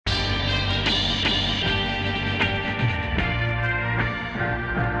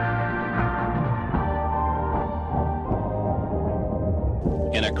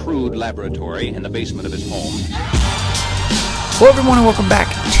crude laboratory in the basement of his home. Hello, everyone, and welcome back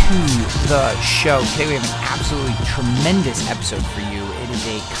to the show. Today we have an absolutely tremendous episode for you. It is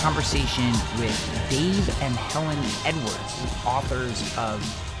a conversation with Dave and Helen Edwards, authors of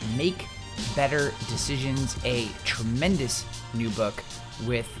Make Better Decisions, a tremendous new book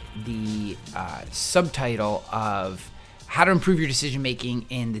with the subtitle of How to Improve Your Decision Making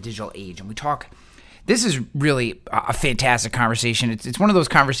in the Digital Age. And we talk, this is really a fantastic conversation. It's one of those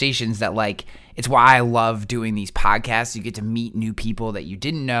conversations that, like, it's why I love doing these podcasts. You get to meet new people that you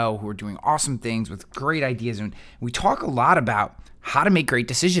didn't know who are doing awesome things with great ideas. And we talk a lot about how to make great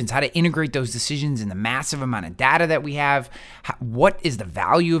decisions, how to integrate those decisions in the massive amount of data that we have. What is the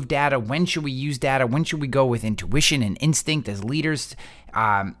value of data? When should we use data? When should we go with intuition and instinct as leaders?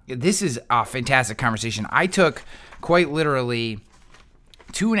 This is a fantastic conversation. I took quite literally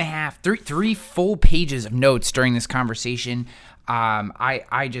 3 full pages of notes during this conversation.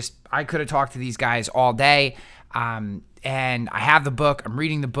 I could have talked to these guys all day. And I have the book. I'm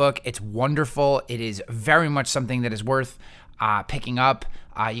reading the book. It's wonderful. It is very much something that is worth picking up.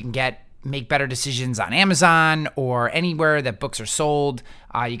 You can Make Better Decisions on Amazon or anywhere that books are sold.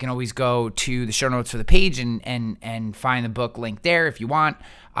 You can always go to the show notes for the page and find the book link there if you want.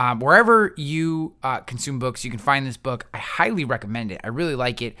 Wherever you consume books, you can find this book. I highly recommend it. I really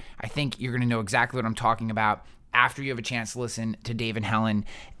like it. I think you're going to know exactly what I'm talking about after you have a chance to listen to Dave and Helen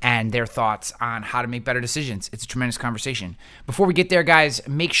and their thoughts on how to make better decisions. It's a tremendous conversation. Before we get there, guys,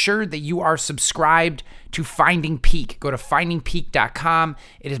 make sure that you are subscribed to Finding Peak. Go to findingpeak.com.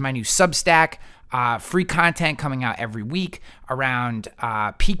 It is my new Substack. Free content coming out every week around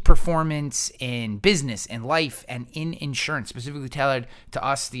peak performance in business, in life, and in insurance, specifically tailored to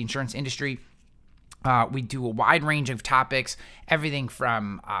us, the insurance industry. We do a wide range of topics, everything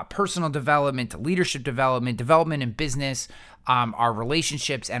from personal development to leadership development in business, our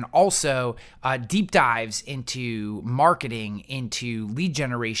relationships, and also deep dives into marketing, into lead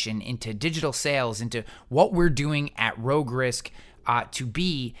generation, into digital sales, into what we're doing at Rogue Risk to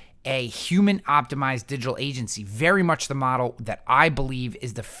be a human-optimized digital agency, very much the model that I believe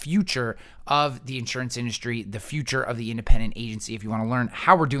is the future of the insurance industry, the future of the independent agency. If you want to learn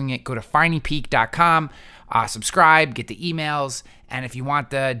how we're doing it, go to findingpeak.com, subscribe, get the emails, and if you want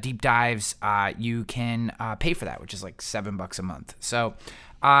the deep dives, you can pay for that, which is like $7 a month. So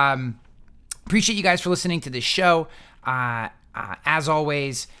appreciate you guys for listening to this show. As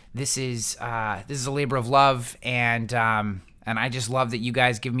always, this is a labor of love, and I just love that you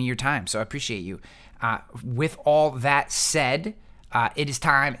guys give me your time, so I appreciate you. With all that said, it is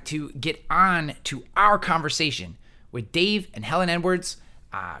time to get on to our conversation with Dave and Helen Edwards,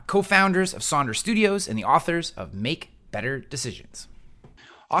 co-founders of Sonder Studios and the authors of Make Better Decisions.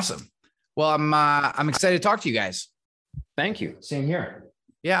 Awesome. Well, I'm excited to talk to you guys. Thank you. Same here.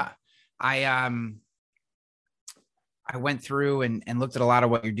 Yeah, I went through and looked at a lot of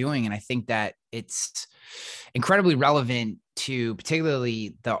what you're doing, and I think that it's incredibly relevant to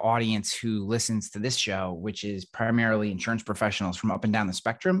particularly the audience who listens to this show, which is primarily insurance professionals from up and down the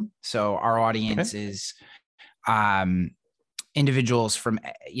spectrum. So our audience is individuals from,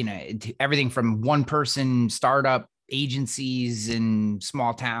 everything from one person startup agencies in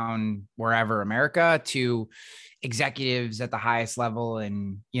small town, wherever America, to executives at the highest level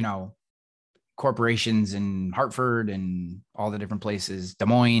and, corporations in Hartford and all the different places, Des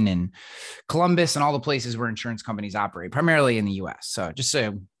Moines and Columbus and all the places where insurance companies operate, primarily in the US. So just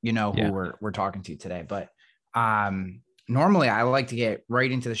so you know who we're talking to today. But normally I like to get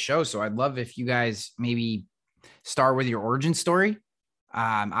right into the show. So I'd love if you guys maybe start with your origin story.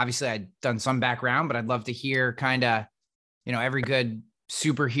 Obviously I've done some background, but I'd love to hear kind of, every good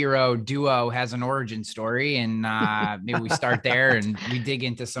superhero duo has an origin story, and maybe we start there and we dig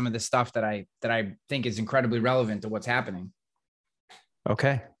into some of the stuff that I think is incredibly relevant to what's happening.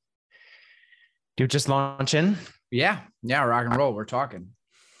 Okay. Do you just launch in? Yeah, rock and roll. We're talking.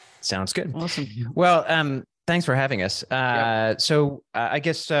 Sounds good. Awesome. Well, thanks for having us. So I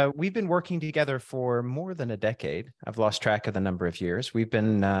guess we've been working together for more than a decade. I've lost track of the number of years. We've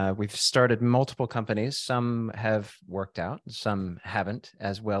started multiple companies. Some have worked out, some haven't,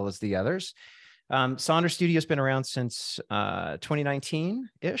 as well as the others. Sonder Studios has been around since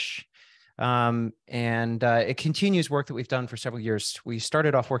 2019-ish. And it continues work that we've done for several years. We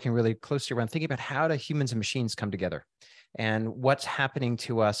started off working really closely around thinking about how do humans and machines come together, and what's happening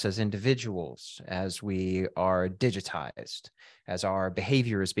to us as individuals as we are digitized, as our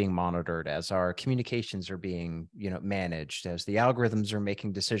behavior is being monitored, as our communications are being, managed, as the algorithms are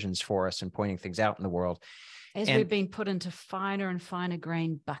making decisions for us and pointing things out in the world. As we've been put into finer and finer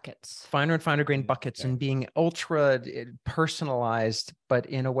grain buckets. Finer and finer grain buckets, and being ultra personalized, but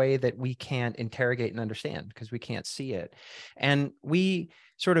in a way that we can't interrogate and understand because we can't see it. And we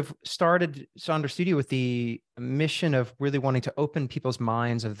sort of started Sonder Studio with the mission of really wanting to open people's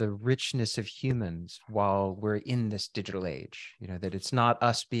minds of the richness of humans while we're in this digital age, that it's not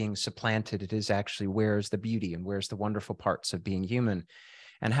us being supplanted. It is actually, where's the beauty and where's the wonderful parts of being human?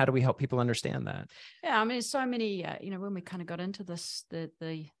 And how do we help people understand that? Yeah, I mean, so many, when we kind of got into this,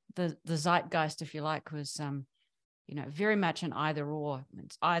 the zeitgeist, if you like, was, very much an either or.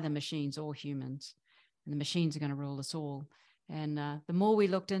 It's either machines or humans, and the machines are going to rule us all. And the more we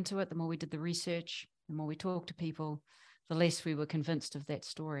looked into it, the more we did the research, the more we talked to people, the less we were convinced of that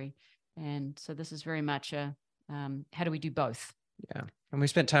story. And so this is very much how do we do both? Yeah. And we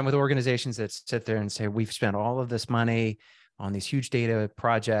spent time with organizations that sit there and say, we've spent all of this money on these huge data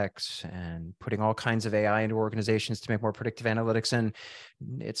projects and putting all kinds of AI into organizations to make more predictive analytics, and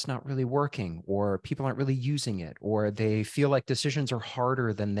it's not really working, or people aren't really using it, or they feel like decisions are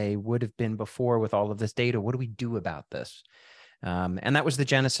harder than they would have been before with all of this data. What do we do about this? And that was the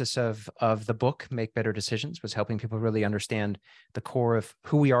genesis of the book, Make Better Decisions, was helping people really understand the core of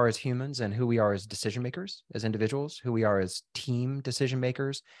who we are as humans and who we are as decision makers, as individuals, who we are as team decision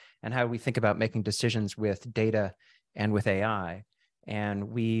makers, and how we think about making decisions with data and with AI. And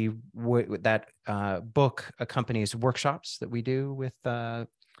that book accompanies workshops that we do with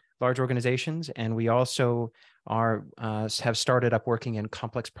large organizations. And we also have started up working in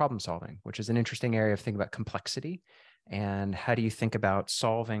complex problem solving, which is an interesting area of thinking about complexity. And how do you think about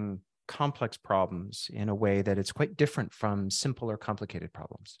solving complex problems in a way that it's quite different from simple or complicated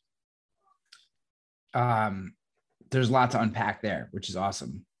problems? There's a lot to unpack there, which is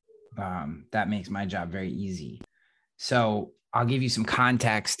awesome. That makes my job very easy. So I'll give you some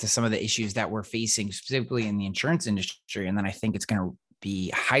context to some of the issues that we're facing specifically in the insurance industry. And then I think it's going to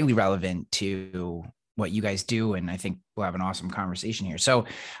be highly relevant to what you guys do. And I think we'll have an awesome conversation here. So,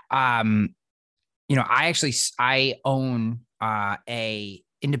 I own a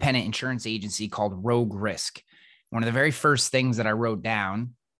independent insurance agency called Rogue Risk. One of the very first things that I wrote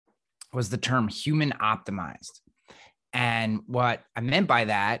down was the term human optimized. And what I meant by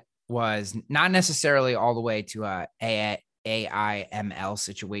that was not necessarily all the way to a AIML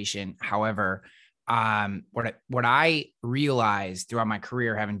situation. However, what I realized throughout my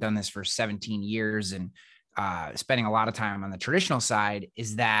career, having done this for 17 years and spending a lot of time on the traditional side,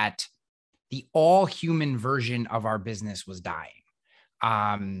 is that the all human version of our business was dying.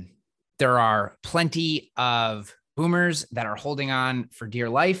 There are plenty of boomers that are holding on for dear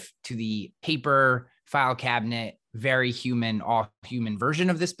life to the paper file cabinet, very human, all human version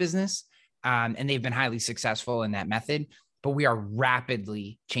of this business. And they've been highly successful in that method, but we are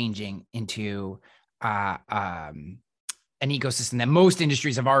rapidly changing into an ecosystem that most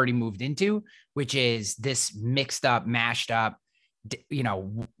industries have already moved into, which is this mixed up, mashed up,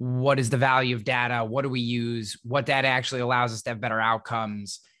 what is the value of data? What do we use? What data actually allows us to have better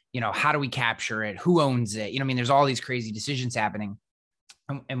outcomes? How do we capture it? Who owns it? There's all these crazy decisions happening.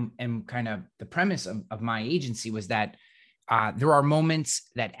 And kind of the premise of my agency was that there are moments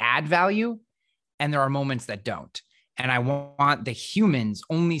that add value and there are moments that don't. And I want the humans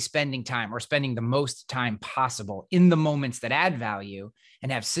only spending time or spending the most time possible in the moments that add value,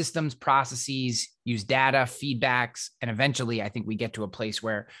 and have systems, processes, use data, feedbacks. And eventually I think we get to a place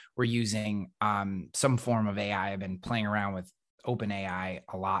where we're using some form of AI. I've been playing around with OpenAI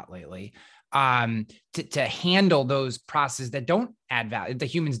a lot lately to handle those processes that don't add value, the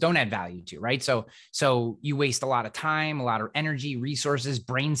humans don't add value to, right? So you waste a lot of time, a lot of energy, resources,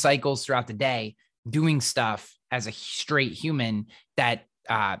 brain cycles throughout the day doing stuff as a straight human that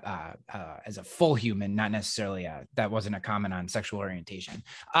as a full human, not necessarily that wasn't a comment on sexual orientation.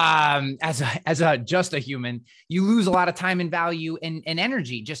 As just a human, you lose a lot of time and value and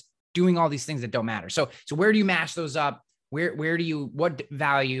energy just doing all these things that don't matter. So where do you mash those up? Where do you, what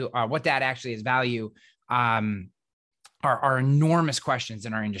value, what that actually is value, are enormous questions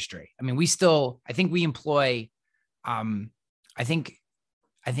in our industry. I mean, I think we employ, I think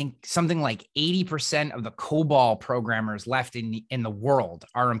something like 80% of the COBOL programmers left in the world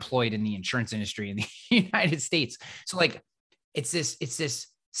are employed in the insurance industry in the United States. So like, it's this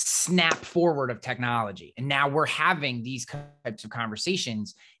snap forward of technology. And now we're having these types of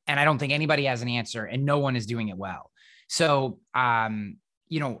conversations, and I don't think anybody has an answer, and no one is doing it well. So, kind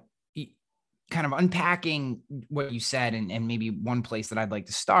of unpacking what you said, and maybe one place that I'd like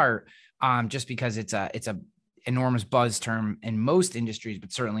to start, just because it's enormous buzz term in most industries,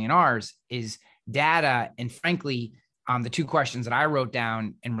 but certainly in ours, is data. And frankly, the two questions that I wrote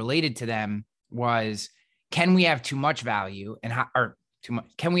down and related to them was, can we have too much value, and how, or too much,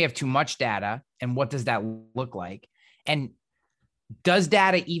 can we have too much data, and what does that look like? And does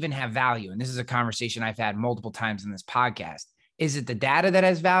data even have value? And this is a conversation I've had multiple times in this podcast. Is it the data that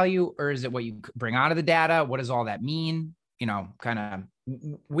has value, or is it what you bring out of the data? What does all that mean? Kind of,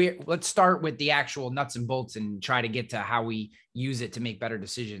 let's start with the actual nuts and bolts and try to get to how we use it to make better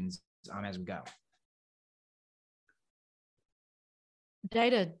decisions as we go.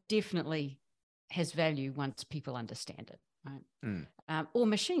 Data definitely has value once people understand it, right? Or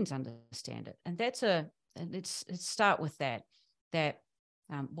machines understand it. And let's start with that.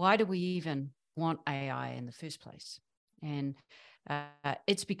 Why do we even want AI in the first place? And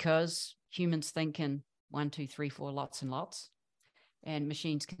it's because humans think in 1, 2, 3, 4 lots and lots, and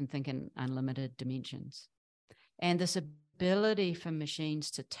machines can think in unlimited dimensions. And this ability for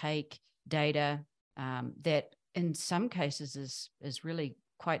machines to take data that in some cases is really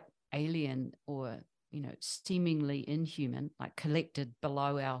quite alien or seemingly inhuman, like collected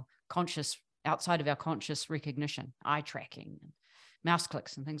below our conscious, outside of our conscious recognition, eye tracking, mouse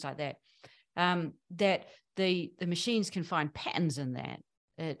clicks, and things like that. That the machines can find patterns in that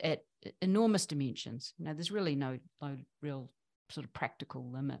at enormous dimensions. There's really no real sort of practical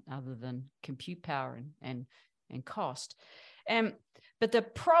limit other than compute power and cost. But the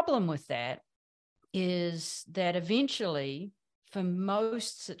problem with that is that eventually, for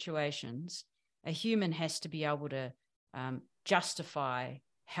most situations, a human has to be able to justify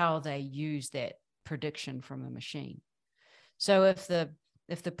how they use that prediction from a machine. So if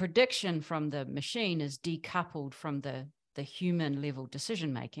the prediction from the machine is decoupled from the human level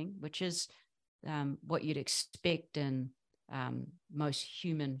decision making, which is what you'd expect in most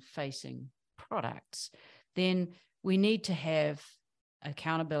human facing products, then we need to have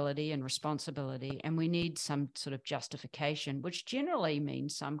accountability and responsibility, and we need some sort of justification, which generally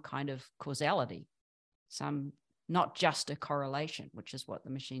means some kind of causality, not just a correlation, which is what the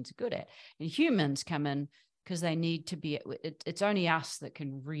machines are good at. And humans come in because they need to be, it's only us that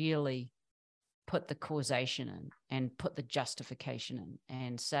can really put the causation in and put the justification in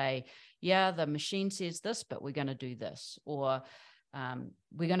and say, yeah, the machine says this, but we're going to do this, or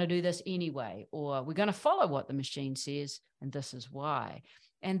we're going to do this anyway, or we're going to follow what the machine says, and this is why.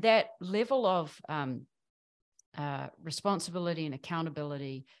 And that level of responsibility and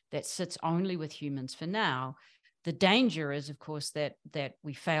accountability that sits only with humans for now, the danger is, of course, that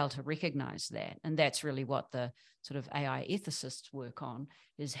we fail to recognize that. And that's really what the sort of AI ethicists work on,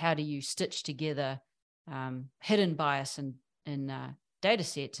 is how do you stitch together hidden bias in data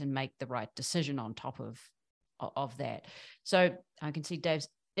sets and make the right decision on top of that. So I can see Dave's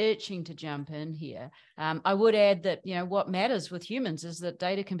itching to jump in here. I would add that, what matters with humans is that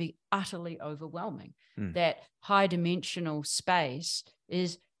data can be utterly overwhelming. That high dimensional space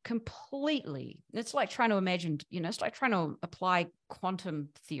is completely, it's like trying to imagine, it's like trying to apply quantum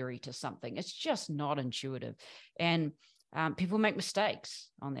theory to something. It's just not intuitive. And people make mistakes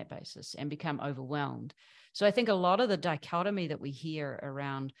on that basis and become overwhelmed. So I think a lot of the dichotomy that we hear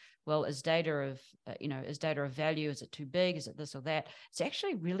around, well, is data of value? Is it too big? Is it this or that? It's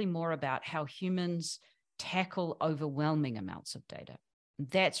actually really more about how humans tackle overwhelming amounts of data. And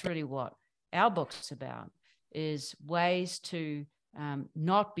that's really what our book's about, is ways to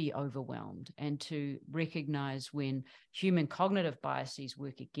not be overwhelmed and to recognize when human cognitive biases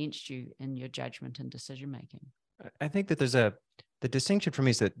work against you in your judgment and decision-making. I think that the distinction for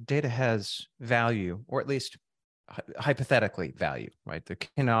me is that data has value, or at least hypothetically value, right? There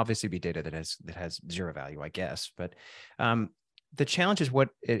can obviously be data that has zero value, I guess, but the challenge is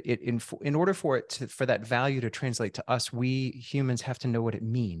in order for that value to translate to us, we humans have to know what it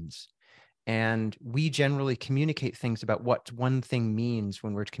means. And we generally communicate things about what one thing means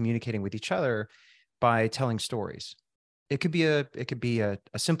when we're communicating with each other by telling stories. It could be a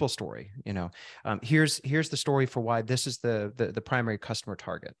simple story. Here's the story for why this is the primary customer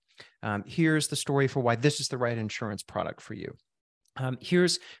target. Here's the story for why this is the right insurance product for you.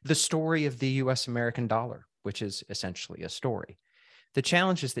 Here's the story of the U.S. American dollar, which is essentially a story. The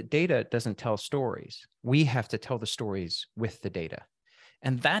challenge is that data doesn't tell stories. We have to tell the stories with the data.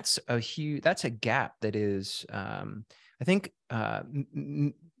 And that's a gap that is, I think,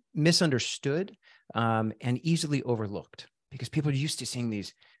 misunderstood and easily overlooked, because people are used to seeing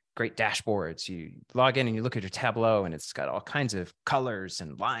these great dashboards. You log in and you look at your Tableau and it's got all kinds of colors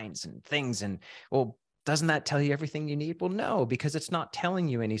and lines and things. And, well, doesn't that tell you everything you need? Well, no, because it's not telling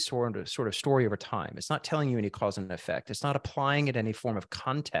you any sort of story over time. It's not telling you any cause and effect. It's not applying it any form of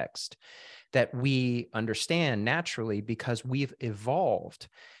context that we understand naturally because we've evolved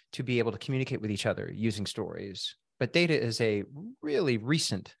to be able to communicate with each other using stories. But data is a really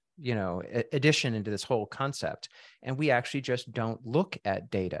recent, addition into this whole concept. And we actually just don't look at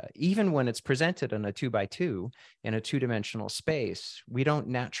data. Even when it's presented on a 2x2 in a two-dimensional space, we don't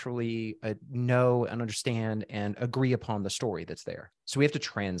naturally know and understand and agree upon the story that's there. So we have to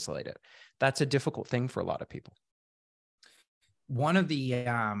translate it. That's a difficult thing for a lot of people. One of the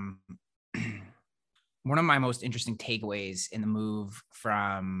one of my most interesting takeaways in the move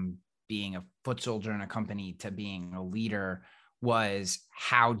from being a foot soldier in a company to being a leader was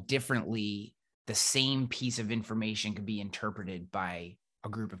how differently the same piece of information could be interpreted by a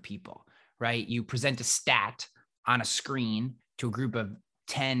group of people, right? You present a stat on a screen to a group of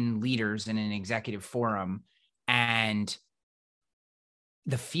 10 leaders in an executive forum, and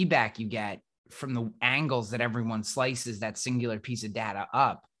the feedback you get from the angles that everyone slices that singular piece of data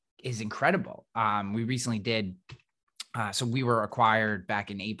up is incredible. We recently did, so we were acquired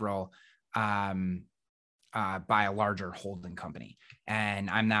back in April by a larger holding company. And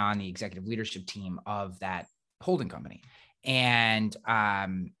I'm now on the executive leadership team of that holding company. And,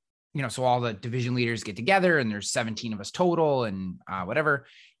 so all the division leaders get together and there's 17 of us total and whatever.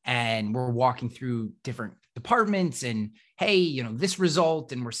 And we're walking through different departments and, hey, this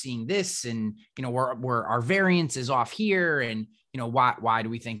result, and we're seeing this, and, we're our variance is off here. And, why do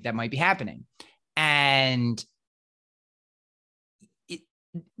we think that might be happening? And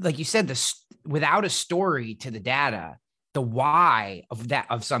like you said, without a story to the data, the why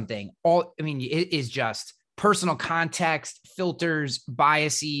of something, it is just personal context, filters,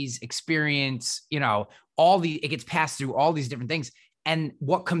 biases, experience, it gets passed through all these different things. And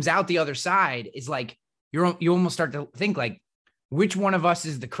what comes out the other side is like, you almost start to think like, which one of us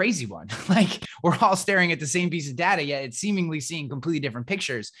is the crazy one? Like, we're all staring at the same piece of data, yet it's seemingly seeing completely different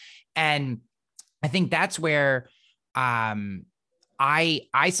pictures. And I think that's where I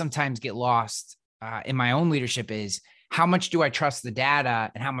sometimes get lost in my own leadership is how much do I trust the data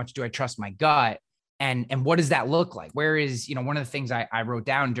and how much do I trust my gut? And what does that look like? Where is, one of the things I wrote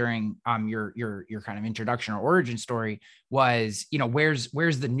down during your kind of introduction or origin story was, where's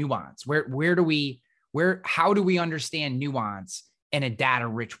the nuance? How do we understand nuance in a data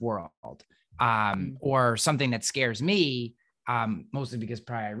rich world? Or something that scares me, mostly because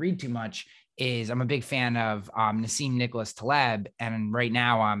probably I read too much, is I'm a big fan of Nassim Nicholas Taleb. And right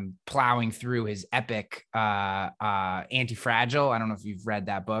now I'm plowing through his epic Anti-Fragile. I don't know if you've read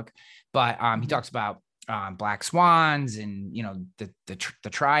that book, but he talks about black swans and, the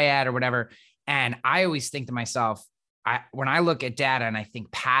triad or whatever. And I always think to myself, when I look at data and I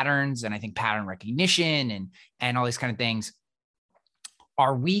think patterns and I think pattern recognition and all these kind of things,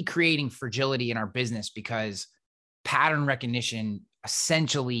 are we creating fragility in our business because pattern recognition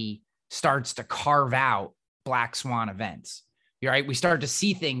essentially starts to carve out black swan events, right? We start to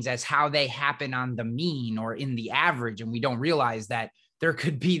see things as how they happen on the mean or in the average, and we don't realize that there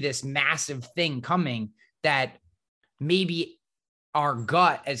could be this massive thing coming that maybe our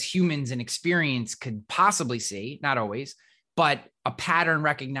gut as humans and experience could possibly see, not always, but a pattern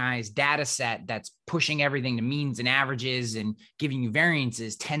recognized data set that's pushing everything to means and averages and giving you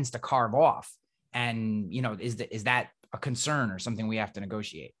variances tends to carve off. And, is that a concern or something we have to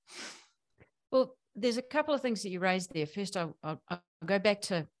negotiate? Well, there's a couple of things that you raised there. First, I'll go back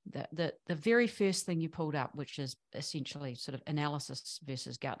to the very first thing you pulled up, which is essentially sort of analysis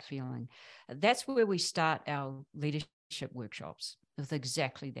versus gut feeling. That's where we start our leadership workshops, with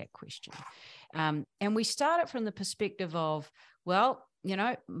exactly that question. And we start it from the perspective of, well,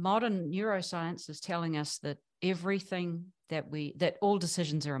 modern neuroscience is telling us that that all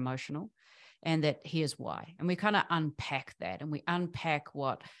decisions are emotional, and that here's why. And we kind of unpack that, and we unpack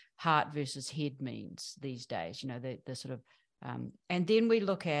what heart versus head means these days, the sort of, and then we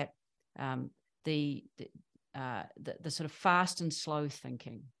look at the sort of fast and slow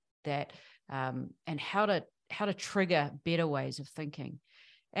thinking that, and how to trigger better ways of thinking.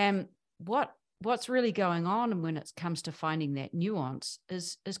 And what's really going on, and when it comes to finding that nuance,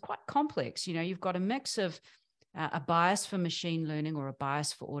 is quite complex. You've got a mix of a bias for machine learning or a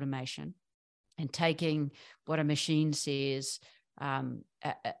bias for automation, and taking what a machine says,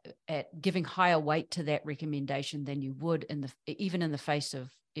 at giving higher weight to that recommendation than you would even in the face of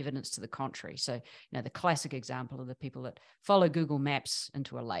evidence to the contrary. So, the classic example of the people that follow Google Maps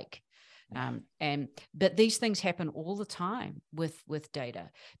into a lake. But these things happen all the time with data,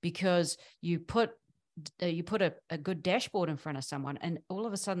 because you put a good dashboard in front of someone, and all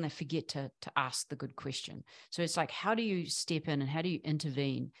of a sudden they forget to ask the good question. So it's like, how do you step in and how do you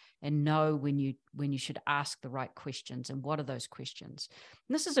intervene and know when you should ask the right questions, and what are those questions?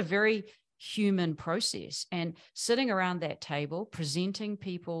 And this is a very human process. And sitting around that table, presenting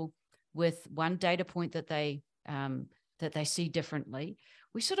people with one data point that they see differently,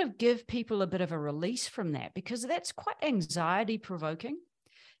 we sort of give people a bit of a release from that, because that's quite anxiety provoking.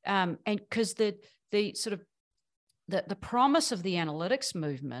 And because the sort of the promise of the analytics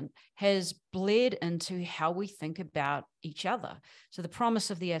movement has bled into how we think about each other. So the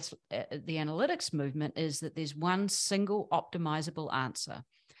promise of the analytics movement is that there's one single optimizable answer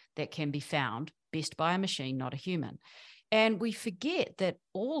that can be found best by a machine, not a human. And we forget that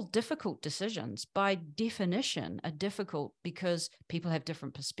all difficult decisions, by definition, are difficult because people have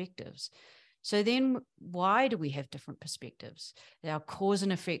different perspectives. So then why do we have different perspectives? Our cause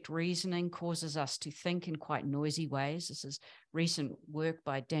and effect reasoning causes us to think in quite noisy ways. This is recent work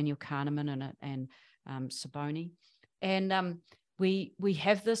by Daniel Kahneman and Saboni. And we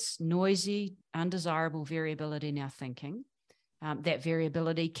have this noisy, undesirable variability in our thinking. That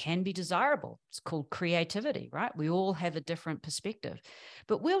variability can be desirable. It's called creativity, right? We all have a different perspective.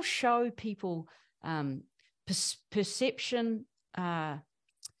 But we'll show people perception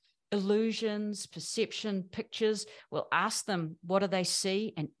illusions, perception pictures. We'll ask them, what do they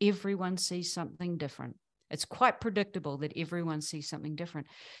see? And everyone sees something different. It's quite predictable that everyone sees something different.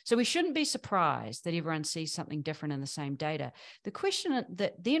 So we shouldn't be surprised that everyone sees something different in the same data. The question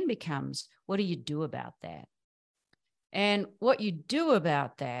that then becomes, what do you do about that? And what you do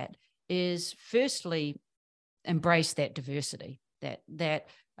about that is, firstly, embrace that diversity. That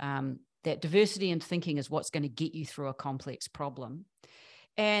diversity in thinking is what's going to get you through a complex problem.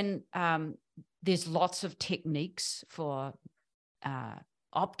 And there's lots of techniques for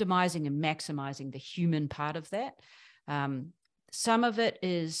optimizing and maximizing the human part of that. Some of it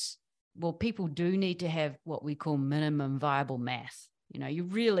is, well, people do need to have what we call minimum viable math. You know, you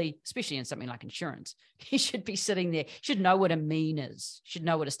really, especially in something like insurance, you should be sitting there, should know what a mean is, should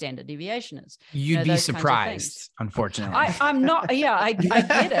know what a standard deviation is. You'd be surprised, unfortunately. I'm not, yeah, I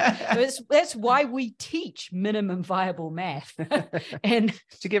get it. That's why we teach minimum viable math. And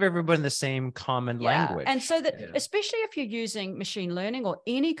to give everyone the same common language. And so that, especially if you're using machine learning or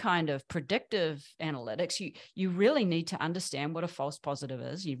any kind of predictive analytics, you really need to understand what a false positive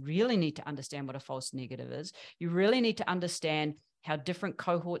is. You really need to understand what a false negative is. You really need to understand how different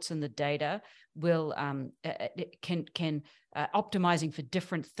cohorts in the data will optimizing for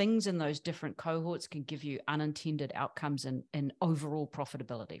different things in those different cohorts can give you unintended outcomes in overall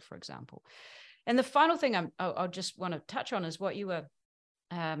profitability, for example. And the final thing I'll just want to touch on is what you were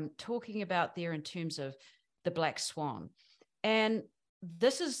talking about there in terms of the black swan. And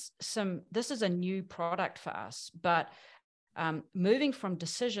this is a new product for us, but moving from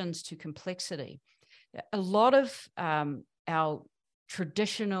decisions to complexity, a lot of our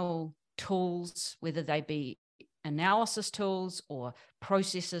traditional tools, whether they be analysis tools or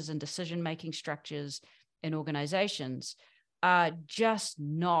processes and decision-making structures in organizations, are just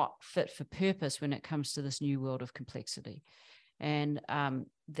not fit for purpose when it comes to this new world of complexity. And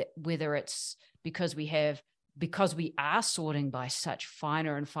whether it's because we are sorting by such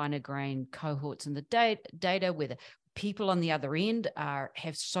finer and finer grain cohorts in the data, whether people on the other end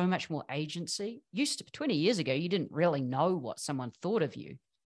have so much more agency. 20 years ago, you didn't really know what someone thought of you.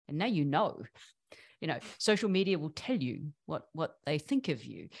 And now you know. You know, social media will tell you what they think of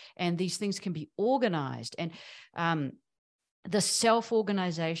you. And these things can be organized. And the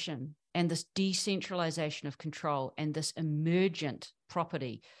self-organization and this decentralization of control and this emergent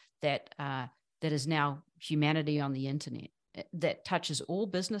property that is now humanity on the internet, that touches all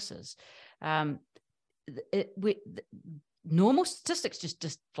businesses. Normal statistics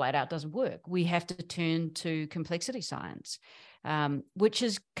just flat out doesn't work. We have to turn to complexity science, which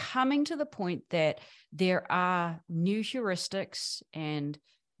is coming to the point that there are new heuristics and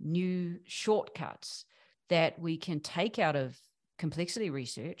new shortcuts that we can take out of complexity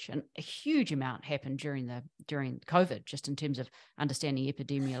research. And a huge amount happened during COVID, just in terms of understanding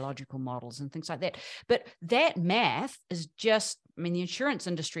epidemiological models and things like that. But that math is just, I mean, the insurance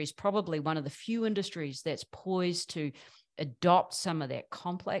industry is probably one of the few industries that's poised to adopt some of that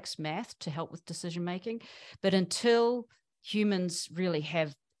complex math to help with decision making. But until humans really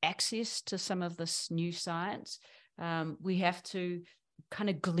have access to some of this new science, we have to kind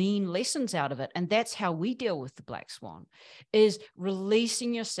of glean lessons out of it. And that's how we deal with the black swan, is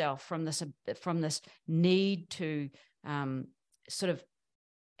releasing yourself from this need to sort of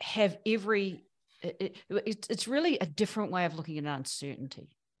have it's really a different way of looking at uncertainty.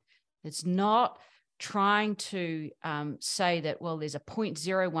 It's not trying to say that, well, there's a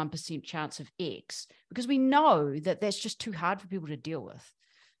 0.01% chance of X, because we know that that's just too hard for people to deal with.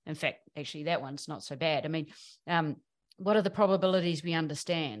 In fact, actually, that one's not so bad. I mean, what are the probabilities we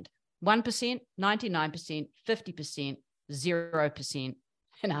understand? 1%, 99%, 50%, 0%,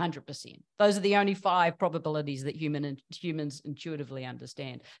 and 100%. Those are the only 5 probabilities that humans intuitively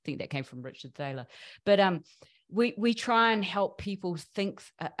understand. I think that came from Richard Thaler. But we try and help people think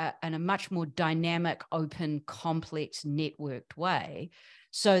in a much more dynamic, open, complex, networked way,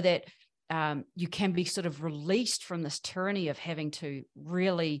 so that you can be sort of released from this tyranny of having to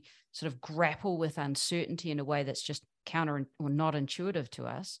really sort of grapple with uncertainty in a way that's just counter or not intuitive to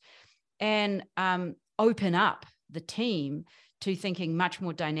us, and open up the team to thinking much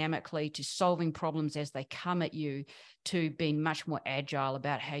more dynamically, to solving problems as they come at you, to being much more agile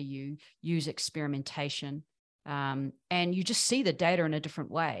about how you use experimentation. And you just see the data in a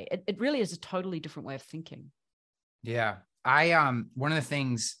different way. It really is a totally different way of thinking. Yeah. One of the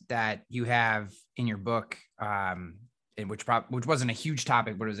things that you have in your book, which wasn't a huge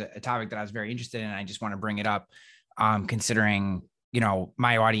topic, but it was a topic that I was very interested in. And I just want to bring it up, considering,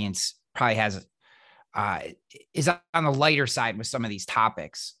 my audience probably is on the lighter side with some of these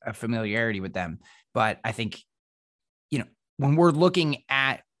topics of familiarity with them. But I think, when we're looking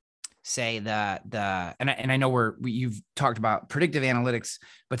at, say, and I know you've talked about predictive analytics,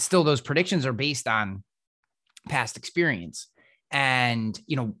 but still those predictions are based on past experience. And,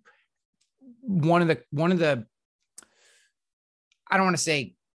 one of the, I don't want to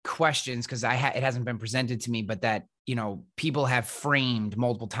say questions, because it hasn't been presented to me, but that, people have framed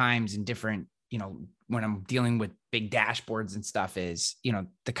multiple times in different, when I'm dealing with big dashboards and stuff, is,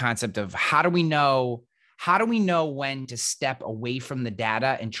 the concept of how do we know when to step away from the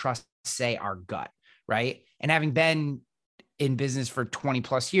data and trust, say, our gut, right? And having been in business for 20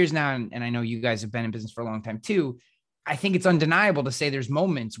 plus years now, and I know you guys have been in business for a long time too, I think it's undeniable to say there's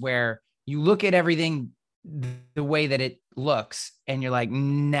moments where you look at everything the way that it looks and you're like,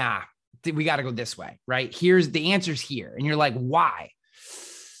 nah, we got to go this way, right? Here's the answers here. And you're like, why?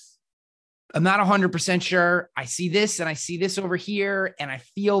 I'm not 100% sure. I see this and I see this over here and I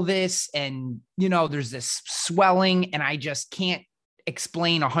feel this, and, there's this swelling and I just can't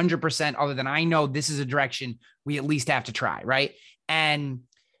explain 100% other than I know this is a direction we at least have to try. Right. And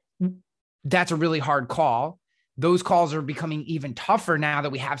that's a really hard call. Those calls are becoming even tougher now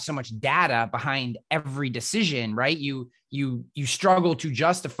that we have so much data behind every decision, right? You struggle to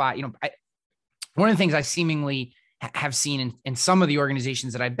justify, one of the things I seemingly have seen in some of the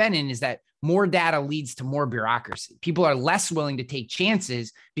organizations that I've been in is that more data leads to more bureaucracy. People are less willing to take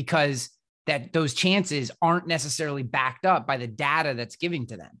chances because that those chances aren't necessarily backed up by the data that's given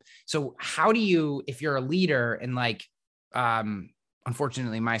to them. So how do you, if you're a leader, and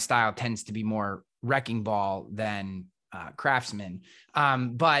unfortunately my style tends to be more wrecking ball than craftsman.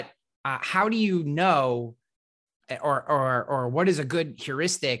 But how do you know, or what is a good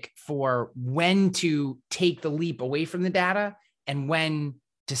heuristic for when to take the leap away from the data and when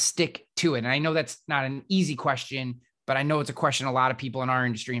to stick to it? And I know that's not an easy question, but I know it's a question a lot of people in our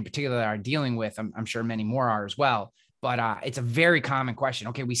industry in particular are dealing with. I'm sure many more are as well, but it's a very common question.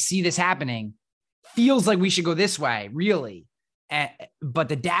 Okay, we see this happening, feels like we should go this way, really. But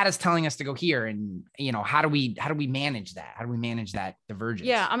the data is telling us to go here. And, how do we manage that? How do we manage that divergence?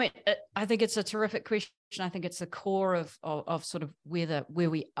 Yeah. I mean, I think it's a terrific question. I think it's the core of sort of where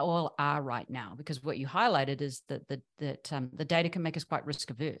we all are right now, because what you highlighted is that the data can make us quite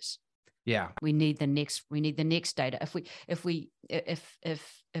risk averse. Yeah. We need the next data.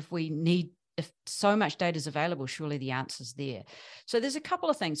 If so much data is available, surely the answer's there. So there's a couple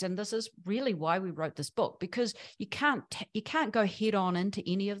of things, and this is really why we wrote this book, because you can't go head on into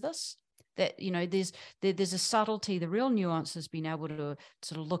any of this. That, there's a subtlety, the real nuance is being able to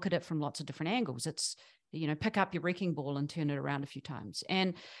sort of look at it from lots of different angles. It's, pick up your wrecking ball and turn it around a few times.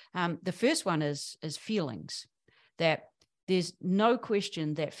 And the first one is feelings. That there's no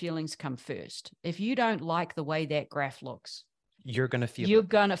question that feelings come first. If you don't like the way that graph looks, you're going to feel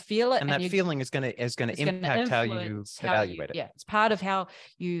it. And that feeling is going to impact how you evaluate it. Yeah. It's part of how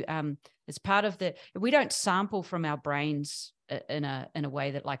you, it's part of we don't sample from our brains in a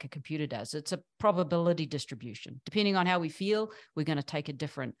way that like a computer does. It's a probability distribution. Depending on how we feel, we're going to take a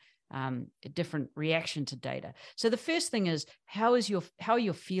different reaction to data. So the first thing is, how are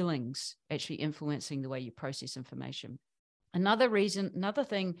your feelings actually influencing the way you process information? Another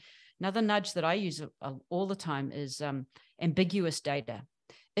nudge that I use all the time is ambiguous data.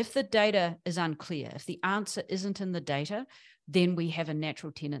 If the data is unclear, if the answer isn't in the data, then we have a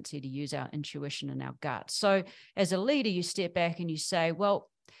natural tendency to use our intuition and our gut. So as a leader, you step back and you say, well,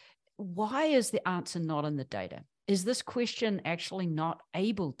 why is the answer not in the data? is this question actually not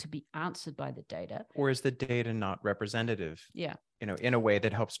able to be answered by the data? Or is the data not representative? Yeah. In a way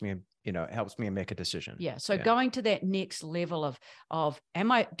that helps me make a decision. Yeah. So going to that next level of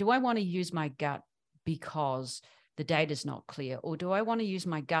do I want to use my gut because the data is not clear, or do I want to use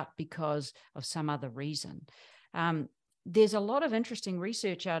my gut because of some other reason? There's a lot of interesting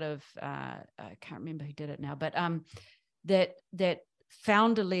research out of, I can't remember who did it now, but that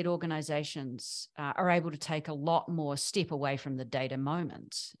founder-led organizations are able to take a lot more step away from the data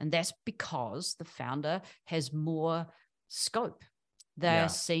moments. And that's because the founder has more scope. They're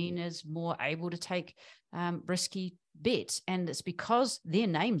seen as more able to take risky bets. And it's because their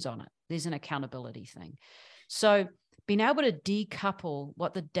name's on it. There's an accountability thing. So being able to decouple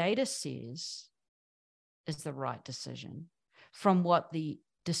what the data says is the right decision from what the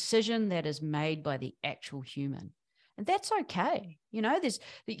decision that is made by the actual human. And that's okay.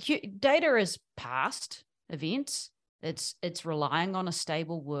 Data is past events. It's relying on a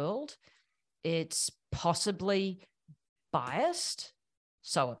stable world. It's possibly biased.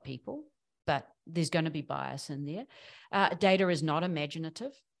 So are people, but there's going to be bias in there. Data is not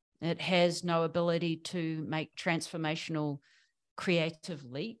imaginative. It has no ability to make transformational creative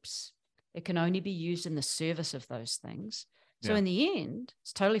leaps. It can only be used in the service of those things. So in the end,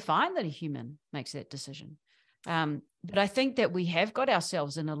 it's totally fine that a human makes that decision. But I think that we have got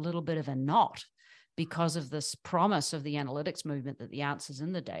ourselves in a little bit of a knot because of this promise of the analytics movement that the answer's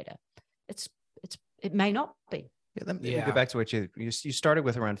in the data. It may not be. Yeah, let me go back to what you started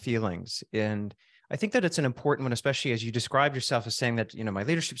with around feelings. And I think that it's an important one, especially as you describe yourself as saying that, my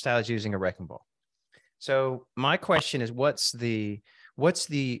leadership style is using a wrecking ball. So my question is, what's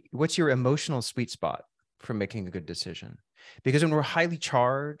your emotional sweet spot for making a good decision? Because when we're highly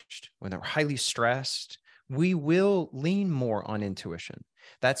charged, when we're highly stressed, we will lean more on intuition.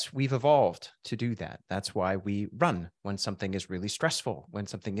 We've evolved to do that. That's why we run when something is really stressful, when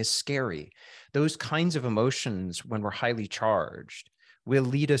something is scary. Those kinds of emotions, when we're highly charged, will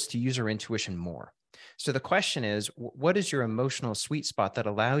lead us to use our intuition more. So the question is, what is your emotional sweet spot that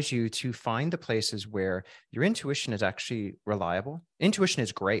allows you to find the places where your intuition is actually reliable? Intuition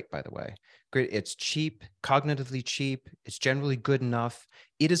is great, by the way. Great. It's cheap, cognitively cheap. It's generally good enough.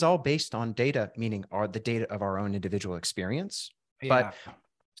 It is all based on data, meaning the data of our own individual experience. But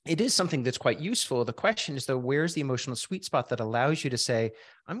it is something that's quite useful. The question is, though, where's the emotional sweet spot that allows you to say,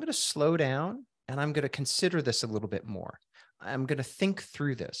 I'm going to slow down and I'm going to consider this a little bit more. I'm going to think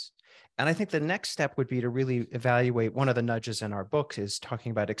through this. And I think the next step would be to really evaluate. One of the nudges in our book is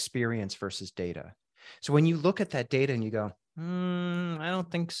talking about experience versus data. So when you look at that data and you go, I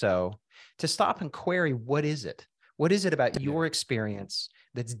don't think so, to stop and query, what is it? What is it about your experience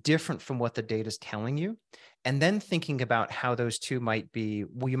that's different from what the data is telling you? And then thinking about how those two might be,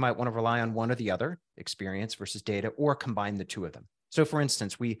 you might want to rely on one or the other, experience versus data, or combine the two of them. So for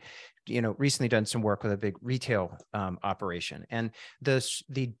instance, we, recently done some work with a big retail operation, and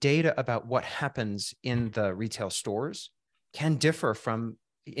the data about what happens in the retail stores can differ from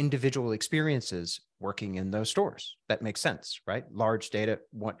individual experiences working in those stores. That makes sense, right? Large data,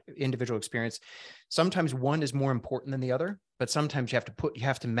 one individual experience. Sometimes one is more important than the other, but sometimes you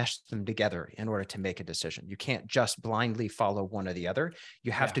have to mesh them together in order to make a decision. You can't just blindly follow one or the other.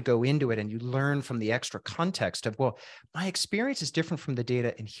 You have to go into it and you learn from the extra context of, well, my experience is different from the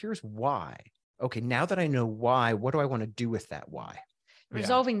data, and here's why. Okay, now that I know why, what do I want to do with that why?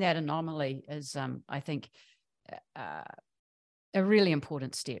 Resolving that anomaly is, I think, a really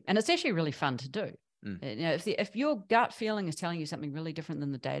important step, and it's actually really fun to do. If your gut feeling is telling you something really different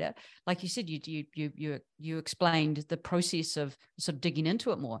than the data, like you said, you explained the process of sort of digging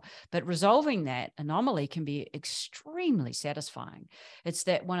into it more, but resolving that anomaly can be extremely satisfying. It's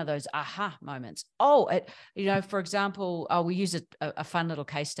that one of those aha moments. For example, we use a fun little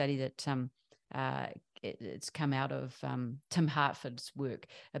case study that it's come out of Tim Hartford's work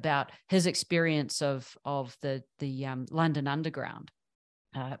about his experience of the London Underground,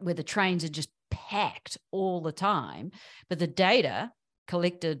 where the trains are just packed all the time, but the data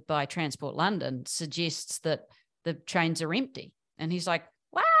collected by Transport London suggests that the trains are empty. And he's like,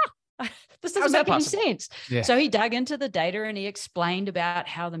 wow, this doesn't make any sense. Yeah. So he dug into the data and he explained about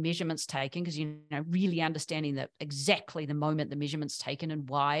how the measurements taken, because, really understanding exactly the moment the measurements taken and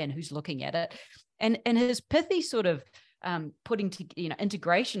why and who's looking at it. And his pithy sort of putting to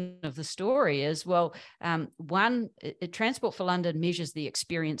integration of the story is, well, Transport for London measures the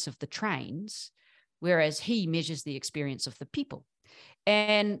experience of the trains, whereas he measures the experience of the people.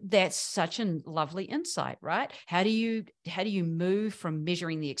 And that's such a lovely insight, right? How do you move from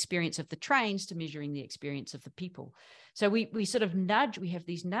measuring the experience of the trains to measuring the experience of the people? So we sort of we have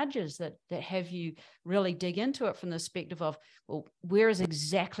these nudges that have you really dig into it from the perspective of, well, where is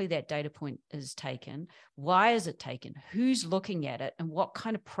exactly that data point is taken? Why is it taken? Who's looking at it? And what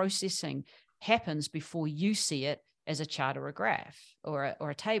kind of processing happens before you see it as a chart or a graph or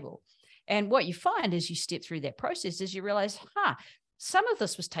a table? And what you find as you step through that process is you realize, some of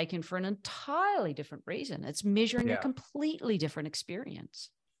this was taken for an entirely different reason. It's measuring a completely different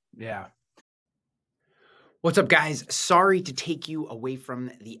experience. Yeah. What's up, guys? Sorry to take you away from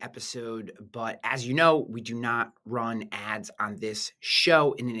the episode, but as you know, we do not run ads on this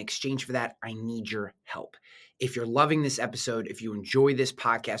show. And in exchange for that, I need your help. If you're loving this episode, if you enjoy this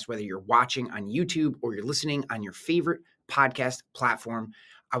podcast, whether you're watching on YouTube or you're listening on your favorite podcast platform,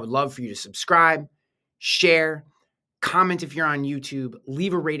 I would love for you to subscribe, share, comment if you're on YouTube,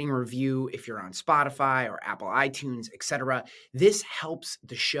 leave a rating review if you're on Spotify or Apple iTunes, etc. This helps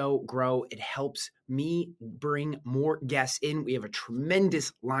the show grow. It helps me bring more guests in. We have a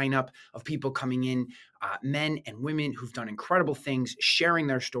tremendous lineup of people coming in, men and women who've done incredible things, sharing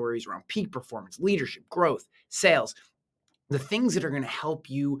their stories around peak performance, leadership, growth, sales, the things that are going to help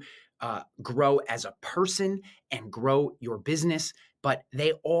you grow as a person and grow your business. But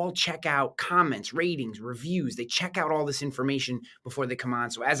they all check out comments, ratings, reviews. They check out all this information before they come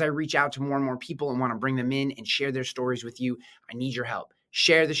on. So as I reach out to more and more people and want to bring them in and share their stories with you, I need your help.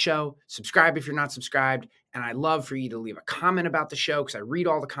 Share the show, subscribe if you're not subscribed, and I'd love for you to leave a comment about the show because I read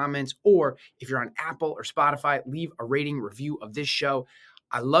all the comments, or if you're on Apple or Spotify, leave a rating review of this show.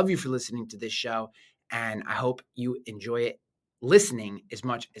 I love you for listening to this show, and I hope you enjoy it listening as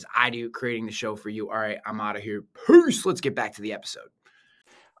much as I do creating the show for you. All right, I'm out of here. Peace. Let's get back to the episode.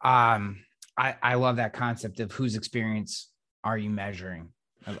 I love that concept of whose experience are you measuring?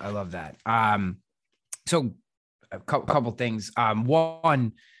 I love that. So a couple things.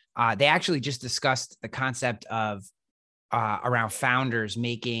 One, they actually just discussed the concept of around founders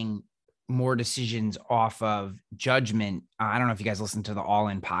making more decisions off of judgment. I don't know if you guys listen to the All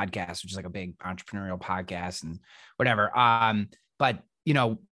In podcast, which is like a big entrepreneurial podcast and whatever. But you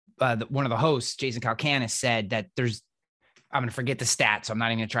know, one of the hosts, Jason Calcanis, said that I'm going to forget the stat, so I'm not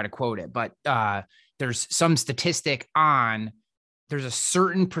even going to try to quote it, but there's some statistic on there's a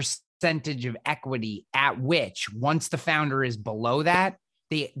certain percentage of equity at which once the founder is below that,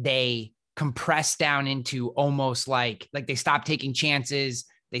 they compress down into almost like they stop taking chances.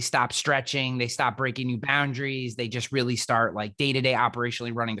 They stop stretching, they stop breaking new boundaries. They just really start like day-to-day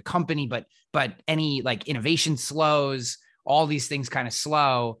operationally running the company. But any like innovation slows, all these things kind of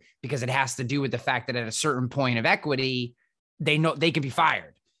slow because it has to do with the fact that at a certain point of equity, they know they can be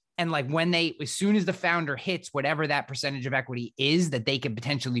fired. And like as soon as the founder hits whatever that percentage of equity is that they could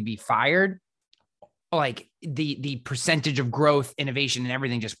potentially be fired, like the percentage of growth, innovation, and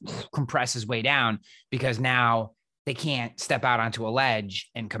everything just compresses way down because now they can't step out onto a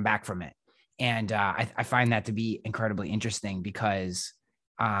ledge and come back from it. And I find that to be incredibly interesting because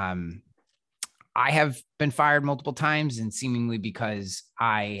I have been fired multiple times, and seemingly because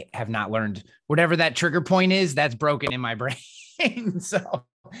I have not learned whatever that trigger point is that's broken in my brain. So,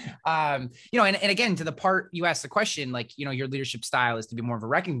 and again, to the part you asked the question, like, your leadership style is to be more of a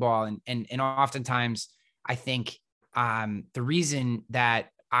wrecking ball. And oftentimes I think the reason that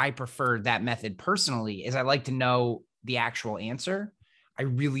I prefer that method personally is I like to know the actual answer. I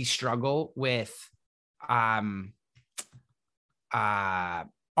really struggle with armchair, I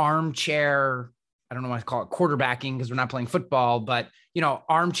don't know what to call it, quarterbacking, because we're not playing football, but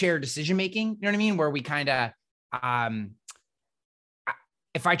armchair decision making, you know what I mean? Where we kind of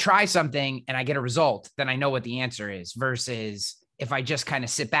if I try something and I get a result, then I know what the answer is, versus if I just kind of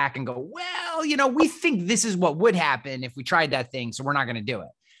sit back and go, well, we think this is what would happen if we tried that thing, so we're not going to do it.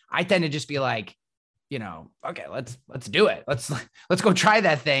 I tend to just be like, okay, let's do it. Let's go try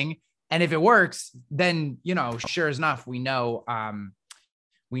that thing. And if it works, then, sure enough, we know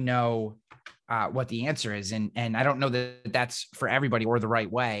what the answer is. And I don't know that that's for everybody or the right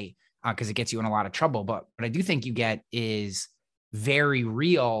way, because it gets you in a lot of trouble. But what I do think you get is very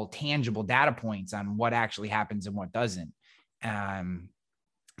real, tangible data points on what actually happens and what doesn't.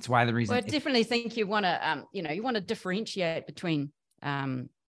 It's why the reason. Well, I definitely think you want to, you want to differentiate between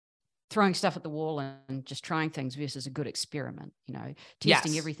throwing stuff at the wall and just trying things versus a good experiment.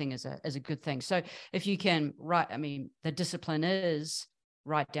 Testing everything is a good thing. So if you can the discipline is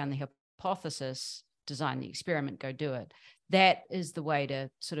write down the hypothesis, design the experiment, go do it. That is the way to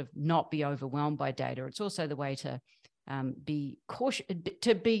sort of not be overwhelmed by data. It's also the way to be cautious,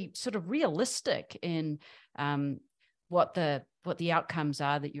 to be sort of realistic in what the outcomes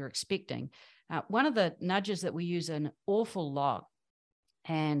are that you're expecting. One of the nudges that we use an awful lot,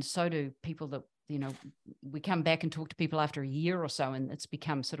 and so do people that, we come back and talk to people after a year or so, and it's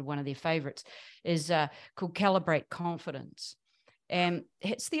become sort of one of their favorites, is called calibrate confidence. And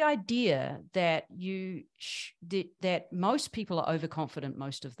it's the idea that that most people are overconfident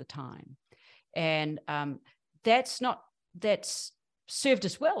most of the time. And that's served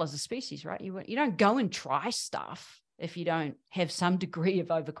us well as a species, right? You don't go and try stuff if you don't have some degree of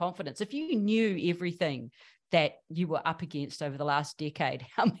overconfidence. If you knew everything that you were up against over the last decade,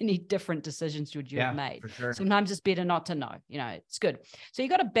 how many different decisions would you have made? For sure. Sometimes it's better not to know, it's good. So you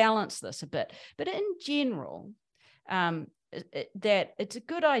got to balance this a bit. But in general, that it's a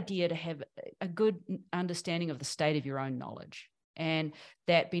good idea to have a good understanding of the state of your own knowledge, and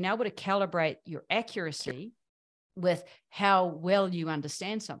that being able to calibrate your accuracy with how well you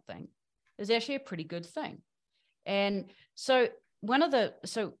understand something is actually a pretty good thing. And so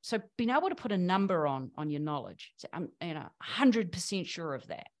so being able to put a number on your knowledge, so I'm 100% sure of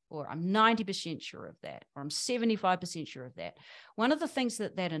that, or I'm 90% sure of that, or I'm 75% sure of that. One of the things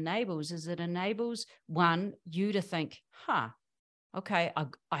that enables is it enables you to think, okay,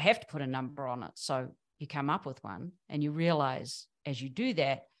 I have to put a number on it. So you come up with one, and you realize as you do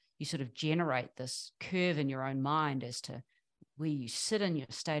that, you sort of generate this curve in your own mind as to where you sit in your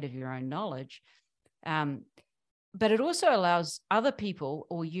state of your own knowledge. But it also allows other people,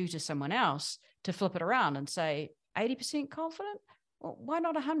 or you to someone else, to flip it around and say, 80% confident? Well, why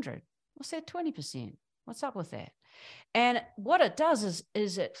not 100? What's that 20%? What's up with that? And what it does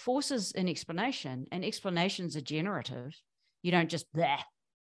is it forces an explanation, and explanations are generative. You don't just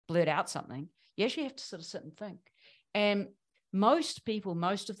blurt out something. You actually have to sort of sit and think. And most people,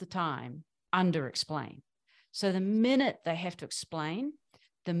 most of the time, under-explain. So the minute they have to explain,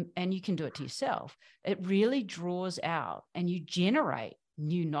 and you can do it to yourself, it really draws out, and you generate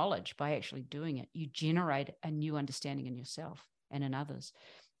new knowledge by actually doing it. You generate a new understanding in yourself and in others.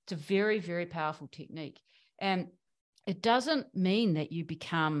 It's a very, very powerful technique. And it doesn't mean that you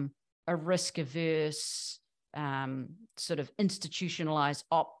become a risk-averse, sort of institutionalized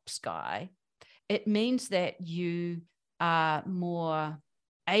ops guy. It means that you are more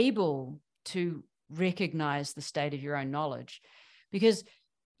able to recognize the state of your own knowledge, because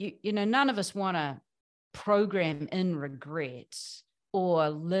none of us want to program in regrets or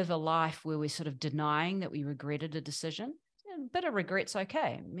live a life where we're sort of denying that we regretted a decision. A bit of regret's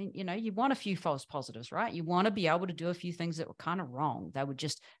okay. I mean, you want a few false positives, right? You want to be able to do a few things that were kind of wrong.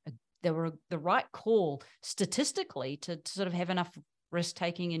 They were the right call statistically to sort of have enough risk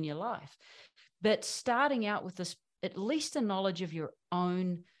taking in your life. But starting out with this, at least a knowledge of your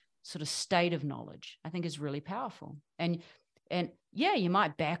own sort of state of knowledge, I think is really powerful. And yeah, you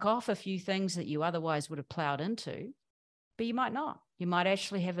might back off a few things that you otherwise would have plowed into, but you might not. You might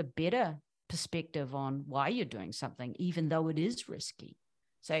actually have a better perspective on why you're doing something, even though it is risky.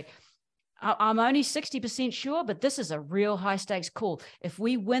 So I'm only 60% sure, but this is a real high stakes call. If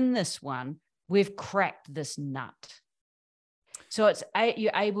we win this one, we've cracked this nut. So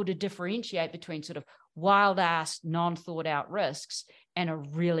you're able to differentiate between sort of wild ass, non-thought out risks and a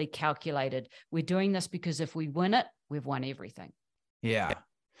really calculated, we're doing this because if we win it, we've won everything. Yeah.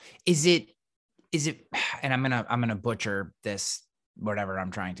 Is it, and I'm going to butcher this, whatever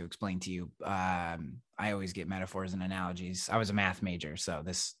I'm trying to explain to you. I always get metaphors and analogies. I was a math major, so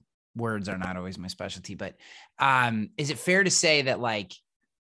words are not always my specialty, but is it fair to say that, like,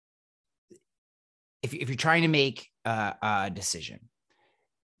 if you're trying to make a decision,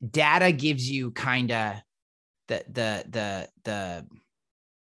 data gives you kind of the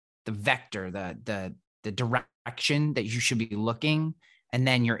vector, the direction that you should be looking, and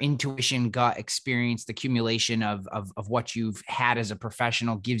then your intuition, gut experience, the accumulation of what you've had as a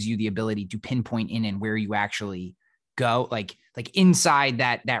professional gives you the ability to pinpoint in and where you actually go, like inside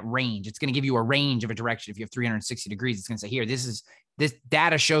that range. It's going to give you a range of a direction. If you have 360 degrees, it's going to say, here, this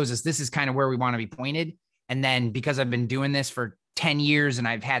data shows us this is kind of where we want to be pointed. And then because I've been doing this for 10 years and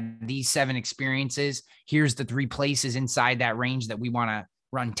I've had these 7 experiences, here's the 3 places inside that range that we want to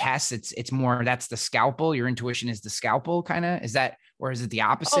run tests. It's more, that's the scalpel. Your intuition is the scalpel, kind of. Is that, or is it the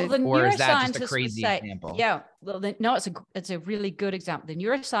opposite? Or is that just a crazy example? Yeah. Well, no, it's a really good example. The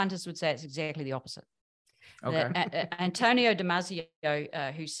neuroscientists would say it's exactly the opposite. Okay. Antonio Damasio,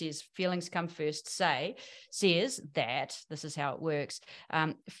 who says feelings come first, says that this is how it works.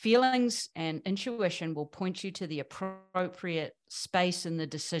 Feelings and intuition will point you to the appropriate space in the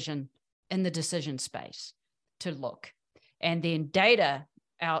decision space to look, and then data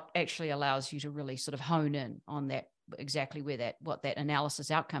actually allows you to really sort of hone in on that, exactly where what that analysis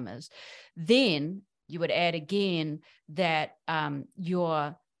outcome is. Then You would add again that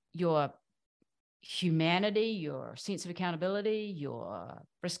your humanity, your sense of accountability, your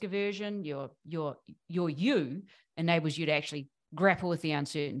risk aversion, your you enables you to actually grapple with the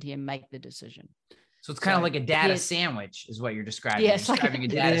uncertainty and make the decision. So it's kind of like a data sandwich is what you're describing. Yes, you're describing a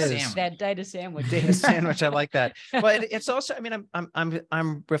data sandwich. That data sandwich. Data sandwich. I like that. Well, it's also, I mean,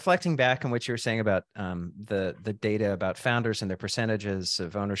 I'm reflecting back on what you were saying about the data about founders and their percentages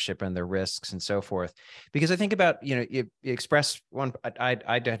of ownership and their risks and so forth. Because I think about, you express one.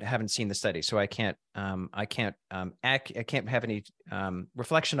 I haven't seen the study, so I can't have any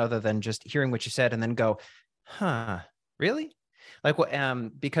reflection other than just hearing what you said and then go, huh, really? Like what?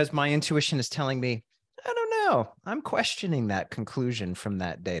 Because my intuition is telling me, I don't know. I'm questioning that conclusion from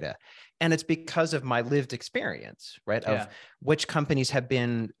that data. And it's because of my lived experience, right? Of which companies have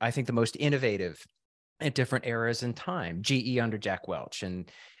been, I think, the most innovative at different eras in time. GE under Jack Welch, and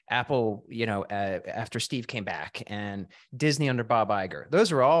Apple, after Steve came back, and Disney under Bob Iger.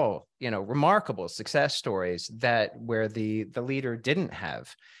 Those are all, remarkable success stories where the leader didn't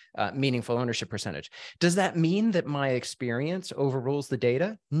have meaningful ownership percentage. Does that mean that my experience overrules the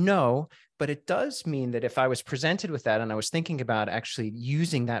data? No, but it does mean that if I was presented with that and I was thinking about actually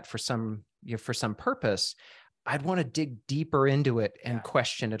using that for some purpose, I'd want to dig deeper into it and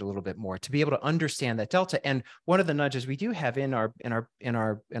question it a little bit more to be able to understand that delta. And one of the nudges we do have in our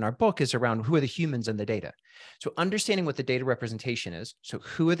book is around who are the humans in the data. So understanding what the data representation is. So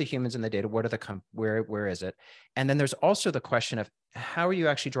who are the humans in the data? What are where is it? And then there's also the question of how are you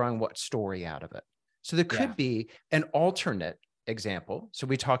actually drawing what story out of it? So there could be an alternate example. So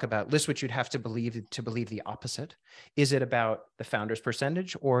we talk about list what you'd have to believe the opposite. Is it about the founder's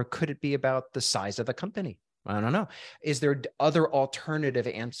percentage, or could it be about the size of the company? I don't know. Is there other alternative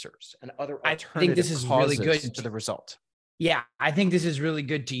answers and other alternative I think this is really good to the result? Yeah, I think this is really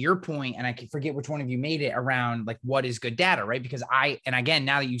good to your point, and I can forget which one of you made it around like what is good data, right? Because again,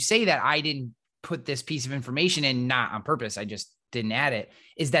 now that you say that, I didn't put this piece of information in, not on purpose, I just didn't add it,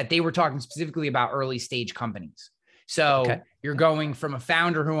 is that they were talking specifically about early stage companies. So you're going from a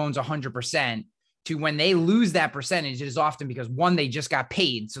founder who owns 100% to when they lose that percentage, it is often because one, they just got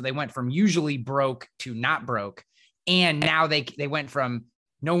paid. So they went from usually broke to not broke. And now they went from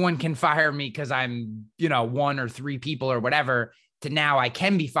no one can fire me because I'm, one or three people or whatever, to now I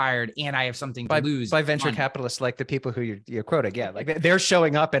can be fired and I have something to lose. By venture capitalists, like the people who you're quoting. Yeah. Like they're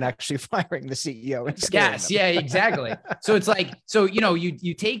showing up and actually firing the CEO. And yes. Yeah, exactly. So it's like,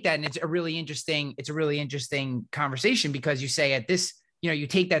 you take that and it's a really interesting conversation, because you say at this, you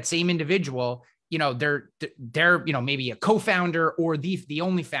take that same individual, they're maybe a co-founder or the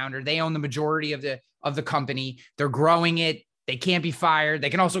only founder. They own the majority of the company. They're growing it. They can't be fired. They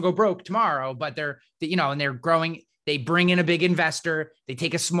can also go broke tomorrow, but and they're growing. They bring in a big investor. They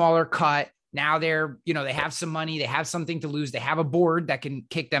take a smaller cut. Now they're, they have some money. They have something to lose. They have a board that can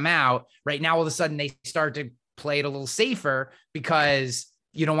kick them out. Right now, all of a sudden they start to play it a little safer, because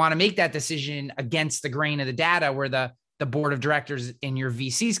you don't want to make that decision against the grain of the data, where the board of directors and your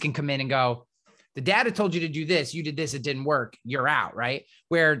VCs can come in and go, the data told you to do this. You did this. It didn't work. You're out, right?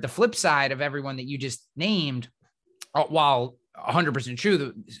 Where the flip side of everyone that you just named, while 100%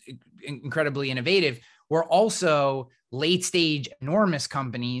 true, incredibly innovative, were also late stage enormous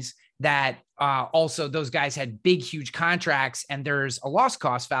companies that also those guys had big, huge contracts, and there's a lost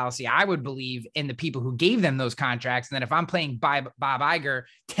cost fallacy, I would believe, in the people who gave them those contracts. And then if I'm paying Bob Iger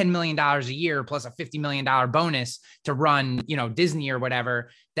 $10 million a year plus a $50 million bonus to run, Disney or whatever,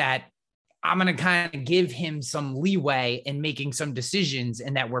 that I'm going to kind of give him some leeway in making some decisions,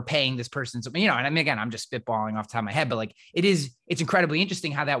 and that we're paying this person. So, and I mean, again, I'm just spitballing off the top of my head, but like it's incredibly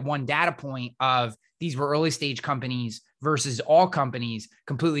interesting how that one data point of these were early stage companies versus all companies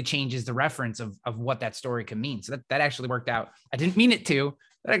completely changes the reference of what that story can mean. So that actually worked out. I didn't mean it to.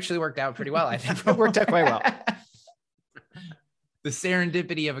 That actually worked out pretty well. I think it worked out quite well. The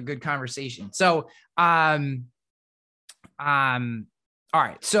serendipity of a good conversation. So, all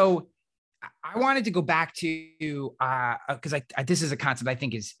right. So I wanted to go back to, because this is a concept I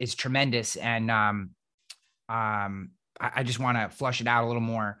think is tremendous, and I just want to flush it out a little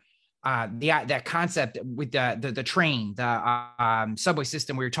more. That concept with the train, the subway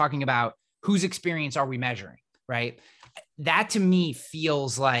system, we were talking about whose experience are we measuring, right? That to me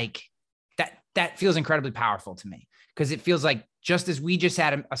feels like that feels incredibly powerful to me, because it feels like just as we just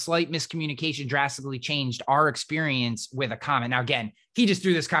had a slight miscommunication drastically changed our experience with a comment. Now, again, he just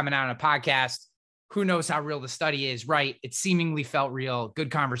threw this comment out on a podcast. Who knows how real the study is, right? It seemingly felt real. Good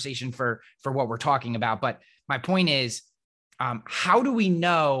conversation for what we're talking about. But my point is, how do we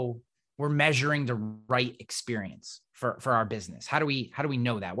know we're measuring the right experience for our business? How do we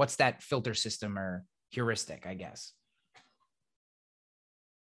know that? What's that filter system or heuristic, I guess?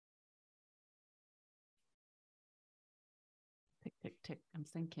 Tick, tick, tick. I'm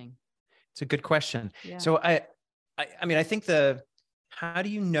thinking. It's a good question. Yeah. So I mean, I think how do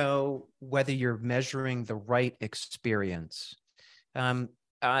you know whether you're measuring the right experience?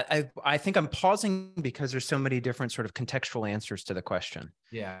 I think I'm pausing because there's so many different sort of contextual answers to the question.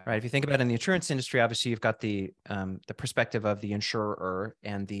 Yeah. Right. If you think about it in the insurance industry, obviously you've got the perspective of the insurer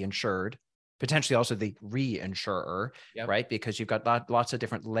and the insured, potentially also the reinsurer, Yep. right? Because you've got lots of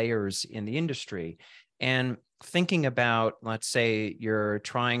different layers in the industry. And thinking about, let's say you're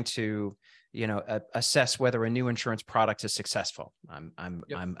trying to, assess whether a new insurance product is successful.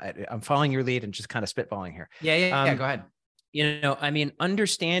 I'm following your lead and just kind of spitballing here. Yeah. Go ahead. I mean,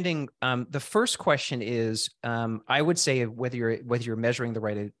 understanding the first question is, I would say whether you're measuring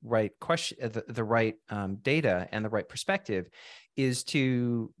the right question, the right data and the right perspective, is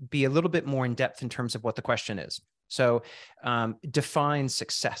to be a little bit more in depth in terms of what the question is. So, define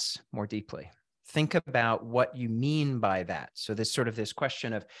success more deeply. Think about what you mean by that. So this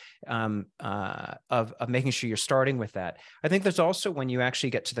question of making sure you're starting with that. I think there's also, when you actually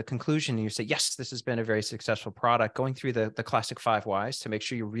get to the conclusion and you say, yes, this has been a very successful product, going through the classic 5 whys to make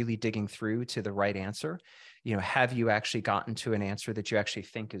sure you're really digging through to the right answer. Have you actually gotten to an answer that you actually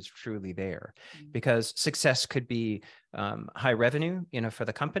think is truly there? Because success could be high revenue, for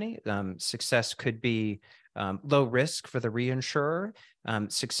the company. Success could be low risk for the reinsurer.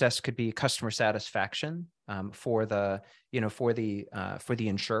 Success could be customer satisfaction for the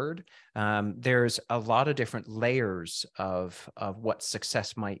insured. There's a lot of different layers of what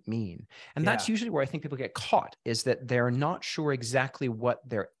success might mean, and that's usually where I think people get caught, is that they're not sure exactly what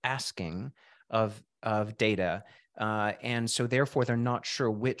they're asking of data, and so therefore they're not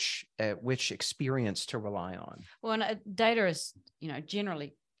sure which experience to rely on. Well, and data is,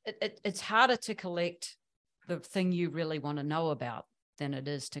 generally it's harder to collect the thing you really want to know about than it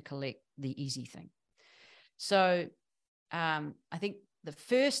is to collect the easy thing. So I think the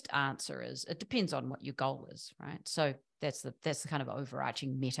first answer is, it depends on what your goal is, right? So that's the kind of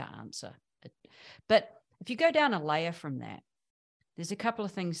overarching meta answer. But if you go down a layer from that, there's a couple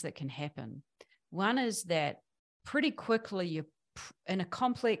of things that can happen. One is that pretty quickly you're in a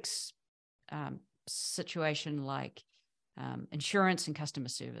complex situation like insurance and customer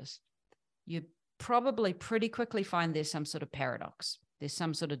service, you probably pretty quickly find there's some sort of paradox. There's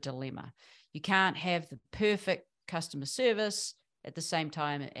some sort of dilemma. You can't have the perfect customer service at the same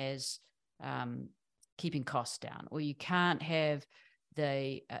time as keeping costs down, or you can't have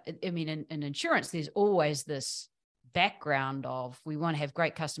in insurance, there's always this background of, we want to have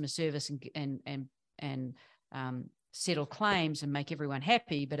great customer service and settle claims and make everyone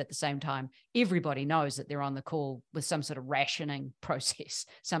happy, but at the same time, everybody knows that they're on the call with some sort of rationing process,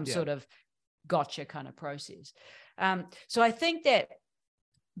 some sort of gotcha kind of process. So I think that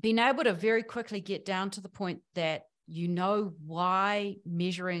being able to very quickly get down to the point that why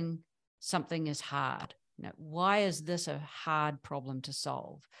measuring something is hard. Why is this a hard problem to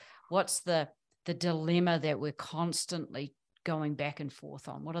solve? What's the dilemma that we're constantly going back and forth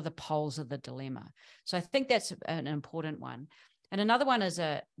on? What are the poles of the dilemma? So I think that's an important one. And another one is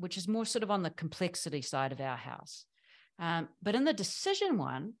which is more sort of on the complexity side of our house. But in the decision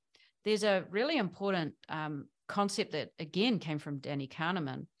one, there's a really important concept that, again, came from Danny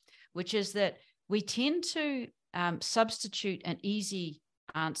Kahneman, which is that we tend to substitute an easy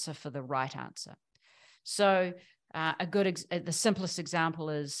answer for the right answer. So the simplest example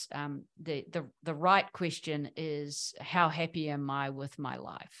is the right question is, how happy am I with my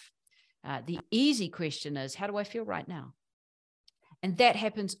life? The easy question is, how do I feel right now? And that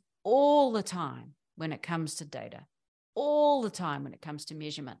happens all the time when it comes to data, all the time when it comes to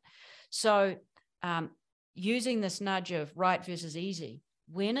measurement. So using this nudge of right versus easy,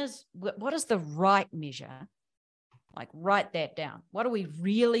 what is the right measure? Like, write that down. What do we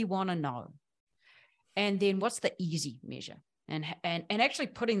really want to know? And then what's the easy measure? And actually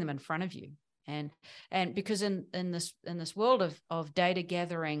putting them in front of you. And because in this world of data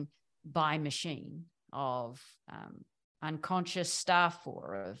gathering by machine, of unconscious stuff,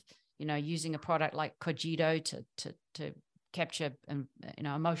 or of using a product like Cogito to capture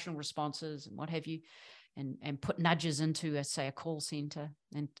emotional responses and what have you, and put nudges into say a call center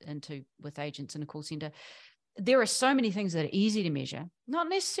and with agents in a call center. There are so many things that are easy to measure, not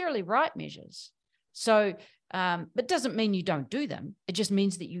necessarily right measures. So, but doesn't mean you don't do them. It just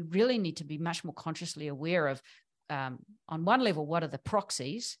means that you really need to be much more consciously aware of, on one level, what are the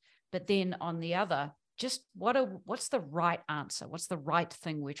proxies, but then on the other, just what's the right answer? What's the right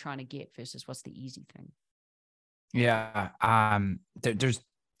thing we're trying to get versus what's the easy thing? Yeah. There's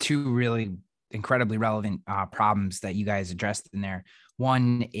two really incredibly relevant problems that you guys addressed in there.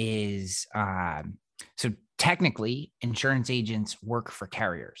 One is so technically insurance agents work for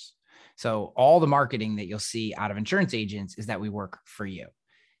carriers. So all the marketing that you'll see out of insurance agents is that we work for you.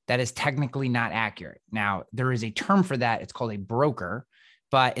 That is technically not accurate. Now, there is a term for that. It's called a broker.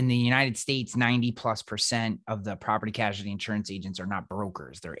 But in the United States, 90+% of the property casualty insurance agents are not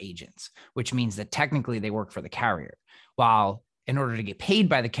brokers, they're agents, which means that technically they work for the carrier. While in order to get paid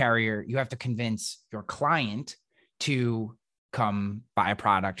by the carrier, you have to convince your client to come buy a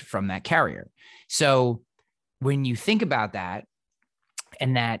product from that carrier. So when you think about that,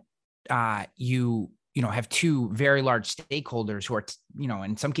 and that you have two very large stakeholders who are,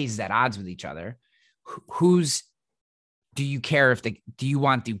 in some cases at odds with each other, do you care do you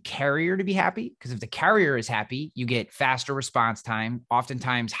want the carrier to be happy? Because if the carrier is happy, you get faster response time,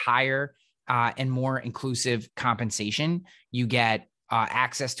 oftentimes higher and more inclusive compensation. You get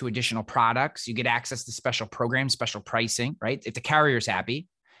access to additional products. You get access to special programs, special pricing, right? If the carrier's happy.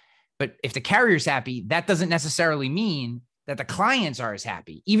 But if the carrier's happy, that doesn't necessarily mean that the clients are as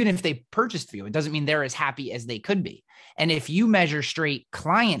happy. Even if they purchased for you, it doesn't mean they're as happy as they could be. And if you measure straight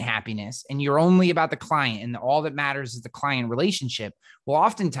client happiness and you're only about the client and all that matters is the client relationship, well,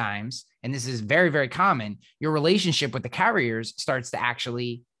 oftentimes, and this is very, very common, your relationship with the carriers starts to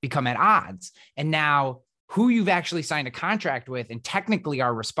actually become at odds. And now who you've actually signed a contract with and technically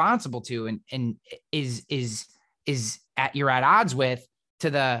are responsible to and is you're at odds with to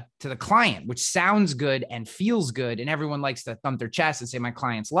the client, which sounds good and feels good. And everyone likes to thump their chest and say, my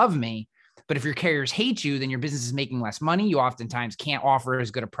clients love me. But if your carriers hate you, then your business is making less money. You oftentimes can't offer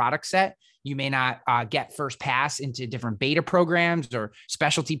as good a product set. You may not get first pass into different beta programs or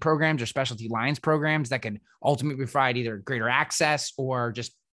specialty lines programs that could ultimately provide either greater access or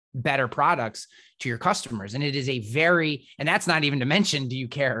just better products to your customers. And it is and that's not even to mention, do you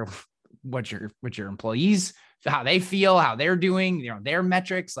care what your employees, how they feel, how they're doing, their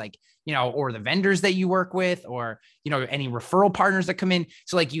metrics, or the vendors that you work with, or, any referral partners that come in.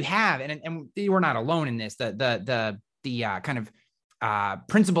 So you have, and we're not alone in this, the kind of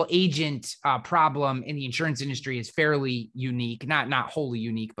principal agent problem in the insurance industry is fairly unique, not wholly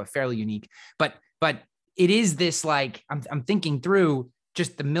unique, but fairly unique. But it is this, I'm thinking through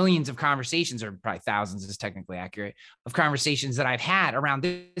just the millions of conversations, or probably thousands is technically accurate, of conversations that I've had around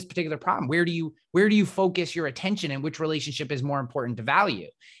this particular problem. Where do you focus your attention, and which relationship is more important to value?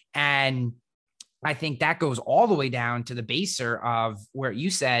 And I think that goes all the way down to the baser of where you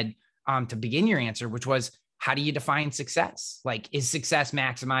said to begin your answer, which was, how do you define success? Is success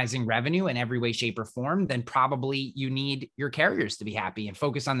maximizing revenue in every way, shape, or form? Then probably you need your carriers to be happy and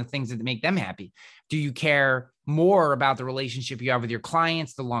focus on the things that make them happy. Do you care more about the relationship you have with your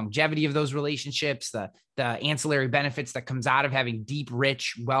clients, the longevity of those relationships, the ancillary benefits that comes out of having deep,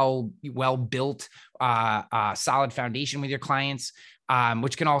 rich, well-built, solid foundation with your clients,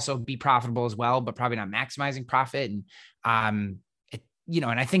 which can also be profitable as well, but probably not maximizing profit. And, and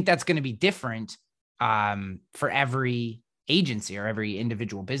I think that's going to be different for every agency or every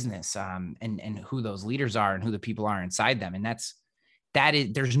individual business, and who those leaders are and who the people are inside them. And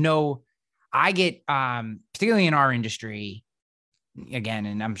I get, particularly in our industry, again,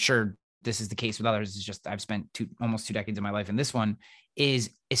 and I'm sure this is the case with others, it's just, I've spent almost 2 decades of my life in this one, is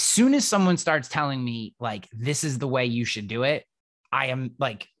as soon as someone starts telling me this is the way you should do it, I am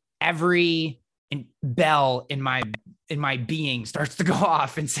every bell in my being starts to go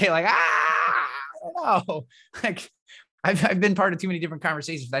off and say I don't know. I've been part of too many different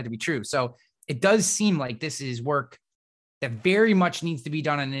conversations for that to be true. So it does seem like this is work that very much needs to be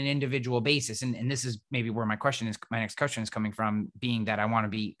done on an individual basis. And this is maybe where my next question is coming from, being that I want to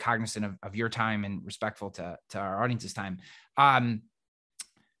be cognizant of your time and respectful to our audience's time.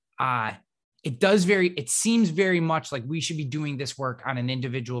 It seems very much like we should be doing this work on an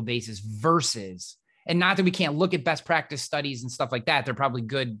individual basis versus, and not that we can't look at best practice studies and stuff like that. They're probably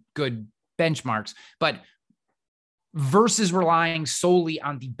good benchmarks, but versus relying solely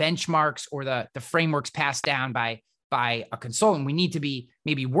on the benchmarks or the frameworks passed down by a consultant, we need to be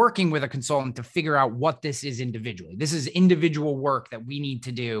maybe working with a consultant to figure out what this is individually. This is individual work that we need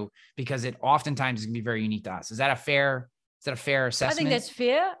to do because it oftentimes is going to be very unique to us. Is that a fair assessment? I think that's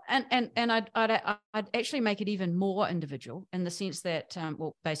fair. And I'd actually make it even more individual in the sense that,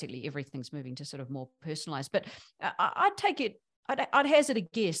 basically everything's moving to sort of more personalized, but I'd hazard a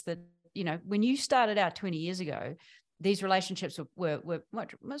guess that, when you started out 20 years ago, these relationships were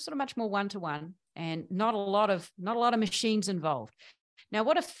much more one-to-one, and not a lot of machines involved. Now,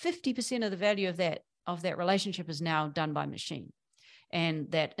 what if 50% of the value of that relationship is now done by machine?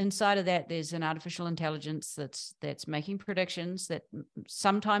 and that inside of that, there's an artificial intelligence that's making predictions, that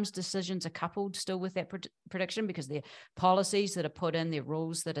sometimes decisions are coupled still with that prediction, because they're policies that are put in, they're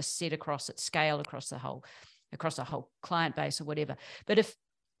rules that are set across at scale, across a whole client base or whatever. But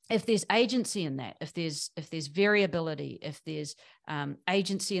if there's agency in that, if there's variability, if there's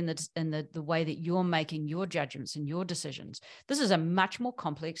agency in the way that you're making your judgments and your decisions, this is a much more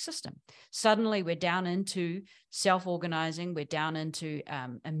complex system. Suddenly we're down into self-organizing, we're down into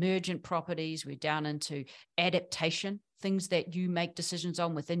emergent properties, we're down into adaptation, things that you make decisions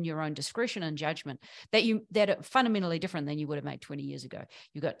on within your own discretion and judgment that are fundamentally different than you would have made 20 years ago.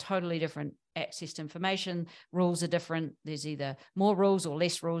 You've got totally different access to information. Rules are different. There's either more rules or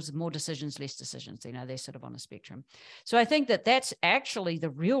less rules, more decisions, less decisions. They're sort of on a spectrum. So I think that that's actually the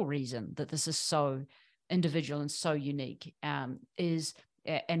real reason that this is so individual and so unique, and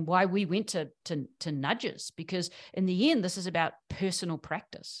why we went to nudges, because in the end, this is about personal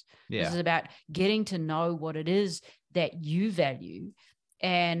practice. Yeah. This is about getting to know what it is that you value,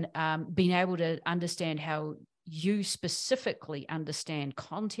 and being able to understand how you specifically understand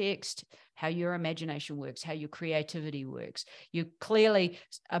context, how your imagination works, how your creativity works. You're clearly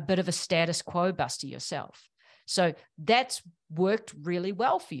a bit of a status quo buster yourself. So that's worked really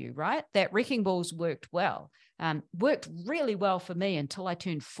well for you, right? That wrecking balls worked really well for me until I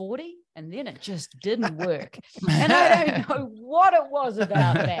turned 40, and then it just didn't work. And I don't know what it was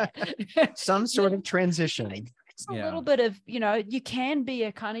about that. Some sort of transition. It's a little bit of, you can be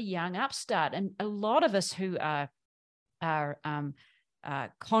a kind of young upstart. And a lot of us who are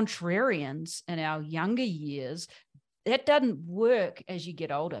contrarians in our younger years, that doesn't work as you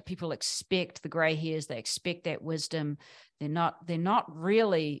get older. People expect the gray hairs, they expect that wisdom. They're not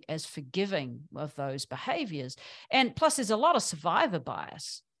really as forgiving of those behaviors. And plus there's a lot of survivor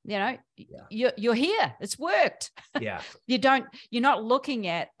bias. You're here, it's worked. Yeah. You're not looking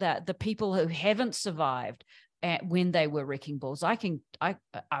at the people who haven't survived when they were wrecking balls. I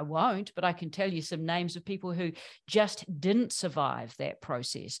won't, but I can tell you some names of people who just didn't survive that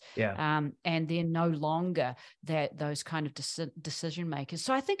process. Yeah. And they're no longer those kind of decision makers.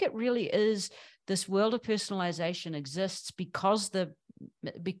 So I think it really is, this world of personalization exists because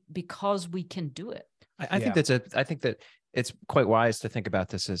we can do it. I think that it's quite wise to think about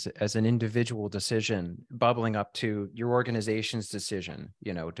this as an individual decision bubbling up to your organization's decision,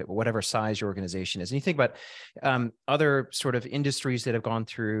 to whatever size your organization is. And you think about other sort of industries that have gone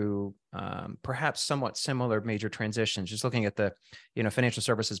through perhaps somewhat similar major transitions, just looking at the, financial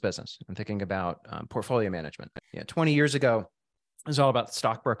services business and thinking about portfolio management. 20 years ago, it was all about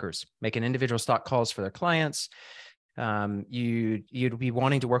stockbrokers making individual stock calls for their clients. You'd be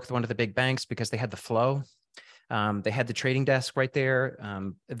wanting to work with one of the big banks because they had the flow. They had the trading desk right there.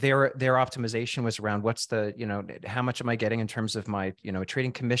 Their optimization was around what's the, how much am I getting in terms of my,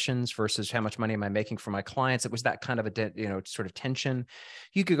 trading commissions versus how much money am I making for my clients? It was that kind of a, sort of tension.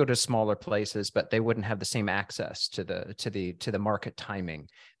 You could go to smaller places, but they wouldn't have the same access to the market timing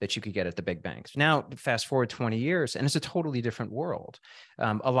that you could get at the big banks. Now, fast forward 20 years, and it's a totally different world.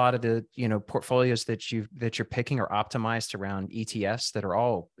 A lot of the, portfolios that you're picking are optimized around ETFs that are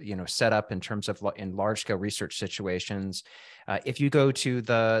all, set up in terms of in large scale research situations. If you go to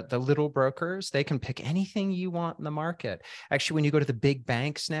the little brokers, they can pick anything you want in the market. Actually, when you go to the big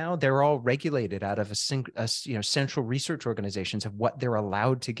banks now, they're all regulated out of central research organizations of what they're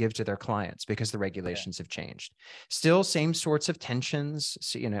allowed to give to their clients because the regulations have changed. Still same sorts of tensions.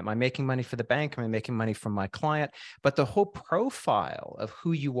 So, am I making money for the bank? Am I making money from my client? But the whole profile of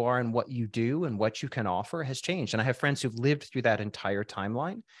who you are and what you do and what you can offer has changed. And I have friends who've lived through that entire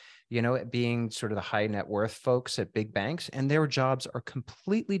timeline, being sort of the high net worth folks at big banks, and their jobs are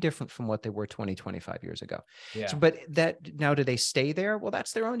completely different from what they were 20, 25 years ago. Yeah. So, but now do they stay there? Well,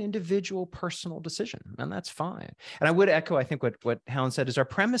 that's their own individual personal decision, and that's fine. And I would echo, I think what Helen said is our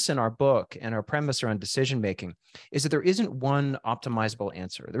premise in our book and our premise around decision-making is that there isn't one optimizable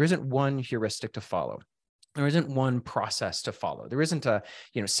answer. There isn't one heuristic to follow. There isn't one process to follow. There isn't a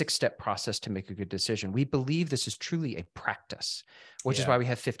 6-step process to make a good decision. We believe this is truly a practice, which is why we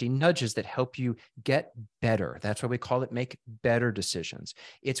have 50 nudges that help you get better. That's why we call it make better decisions.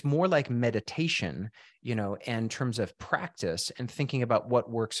 It's more like meditation, in terms of practice and thinking about what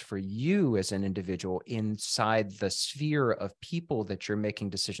works for you as an individual inside the sphere of people that you're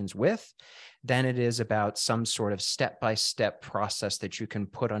making decisions with, than it is about some sort of step-by-step process that you can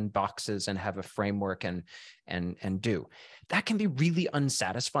put on boxes and have a framework and and do. That can be really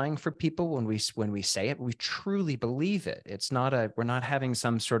unsatisfying for people when we say it. We truly believe it. It's not we're not having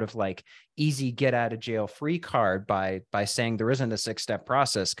some sort of like easy get out of jail free card by saying there isn't a 6-step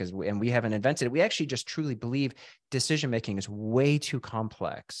process and we haven't invented it. We actually just truly believe decision making is way too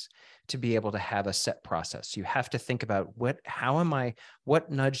complex to be able to have a set process. You have to think about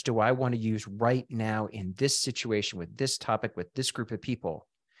what nudge do I want to use right now in this situation with this topic, with this group of people,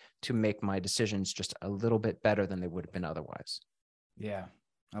 to make my decisions just a little bit better than they would have been otherwise. Yeah,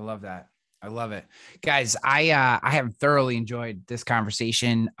 I love that. I love it. Guys, I have thoroughly enjoyed this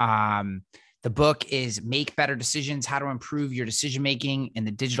conversation. The book is Make Better Decisions, How to Improve Your Decision-Making in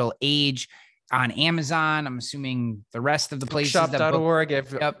the Digital Age, on Amazon. I'm assuming the rest of the places. Bookshop.org.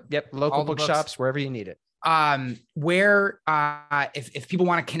 Yep. Local bookshops, wherever you need it. Where, if people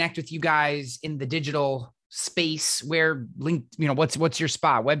want to connect with you guys in the digital space, where what's your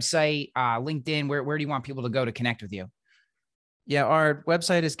spot? Website, LinkedIn, where do you want people to go to connect with you? Yeah, our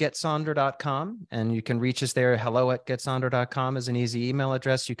website is getsonder.com, and you can reach us there. hello@getsonder.com is an easy email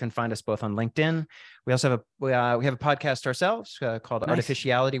address. You can find us both on LinkedIn. We also have we have a podcast ourselves called Nice.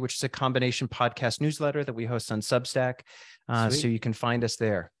 Artificiality, which is a combination podcast newsletter that we host on Substack. So you can find us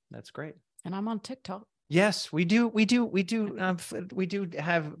there. That's great. And I'm on TikTok. Yes, we do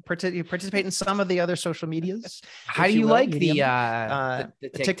have participate in some of the other social medias. How do you like the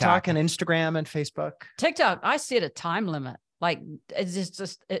TikTok and Instagram and Facebook? TikTok, I set a time limit. Like it's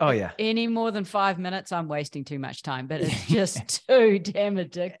just any more than 5 minutes, I'm wasting too much time, but it's just too damn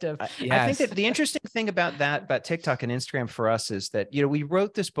addictive. Yes. I think that the interesting thing about TikTok and Instagram for us is that, we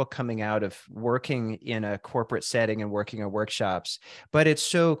wrote this book coming out of working in a corporate setting and working on workshops, but it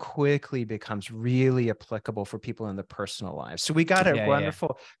so quickly becomes really applicable for people in their personal lives. So we got a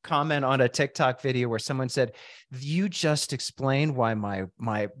wonderful comment on a TikTok video where someone said, "You just explained why my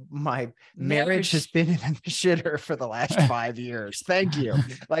marriage has been in the shitter for the last 5 years. Thank you."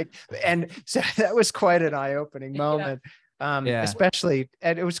 And so that was quite an eye-opening moment. Especially,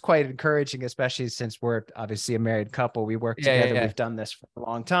 and it was quite encouraging, especially since we're obviously a married couple. We work together. We've done this for a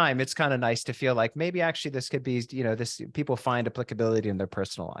long time. It's kind of nice to feel like maybe actually this could be, people find applicability in their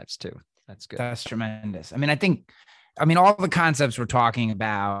personal lives too. That's good. That's tremendous. I mean, all the concepts we're talking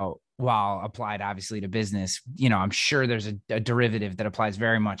about, while applied obviously to business, I'm sure there's a derivative that applies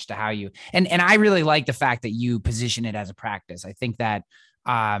very much to how you, and I really like the fact that you position it as a practice. I think that,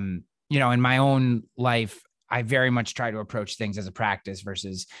 in my own life, I very much try to approach things as a practice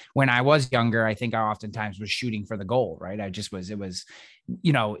versus when I was younger. I think I oftentimes was shooting for the goal, right? It was,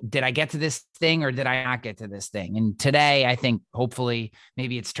 did I get to this thing or did I not get to this thing? And today I think hopefully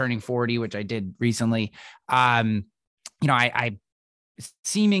maybe it's turning 40, which I did recently. I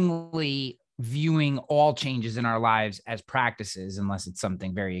seemingly viewing all changes in our lives as practices, unless it's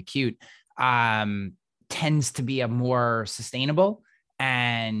something very acute, tends to be a more sustainable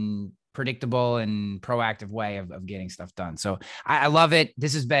and predictable and proactive way of getting stuff done. So I love it.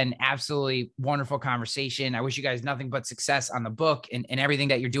 This has been absolutely wonderful conversation. I wish you guys nothing but success on the book and everything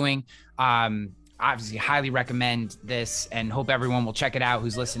that you're doing. Obviously highly recommend this and hope everyone will check it out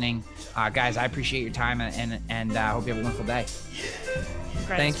who's listening. Guys, I appreciate your time and hope you have a wonderful day.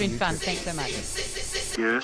 Great. It's been fun. Thanks so much.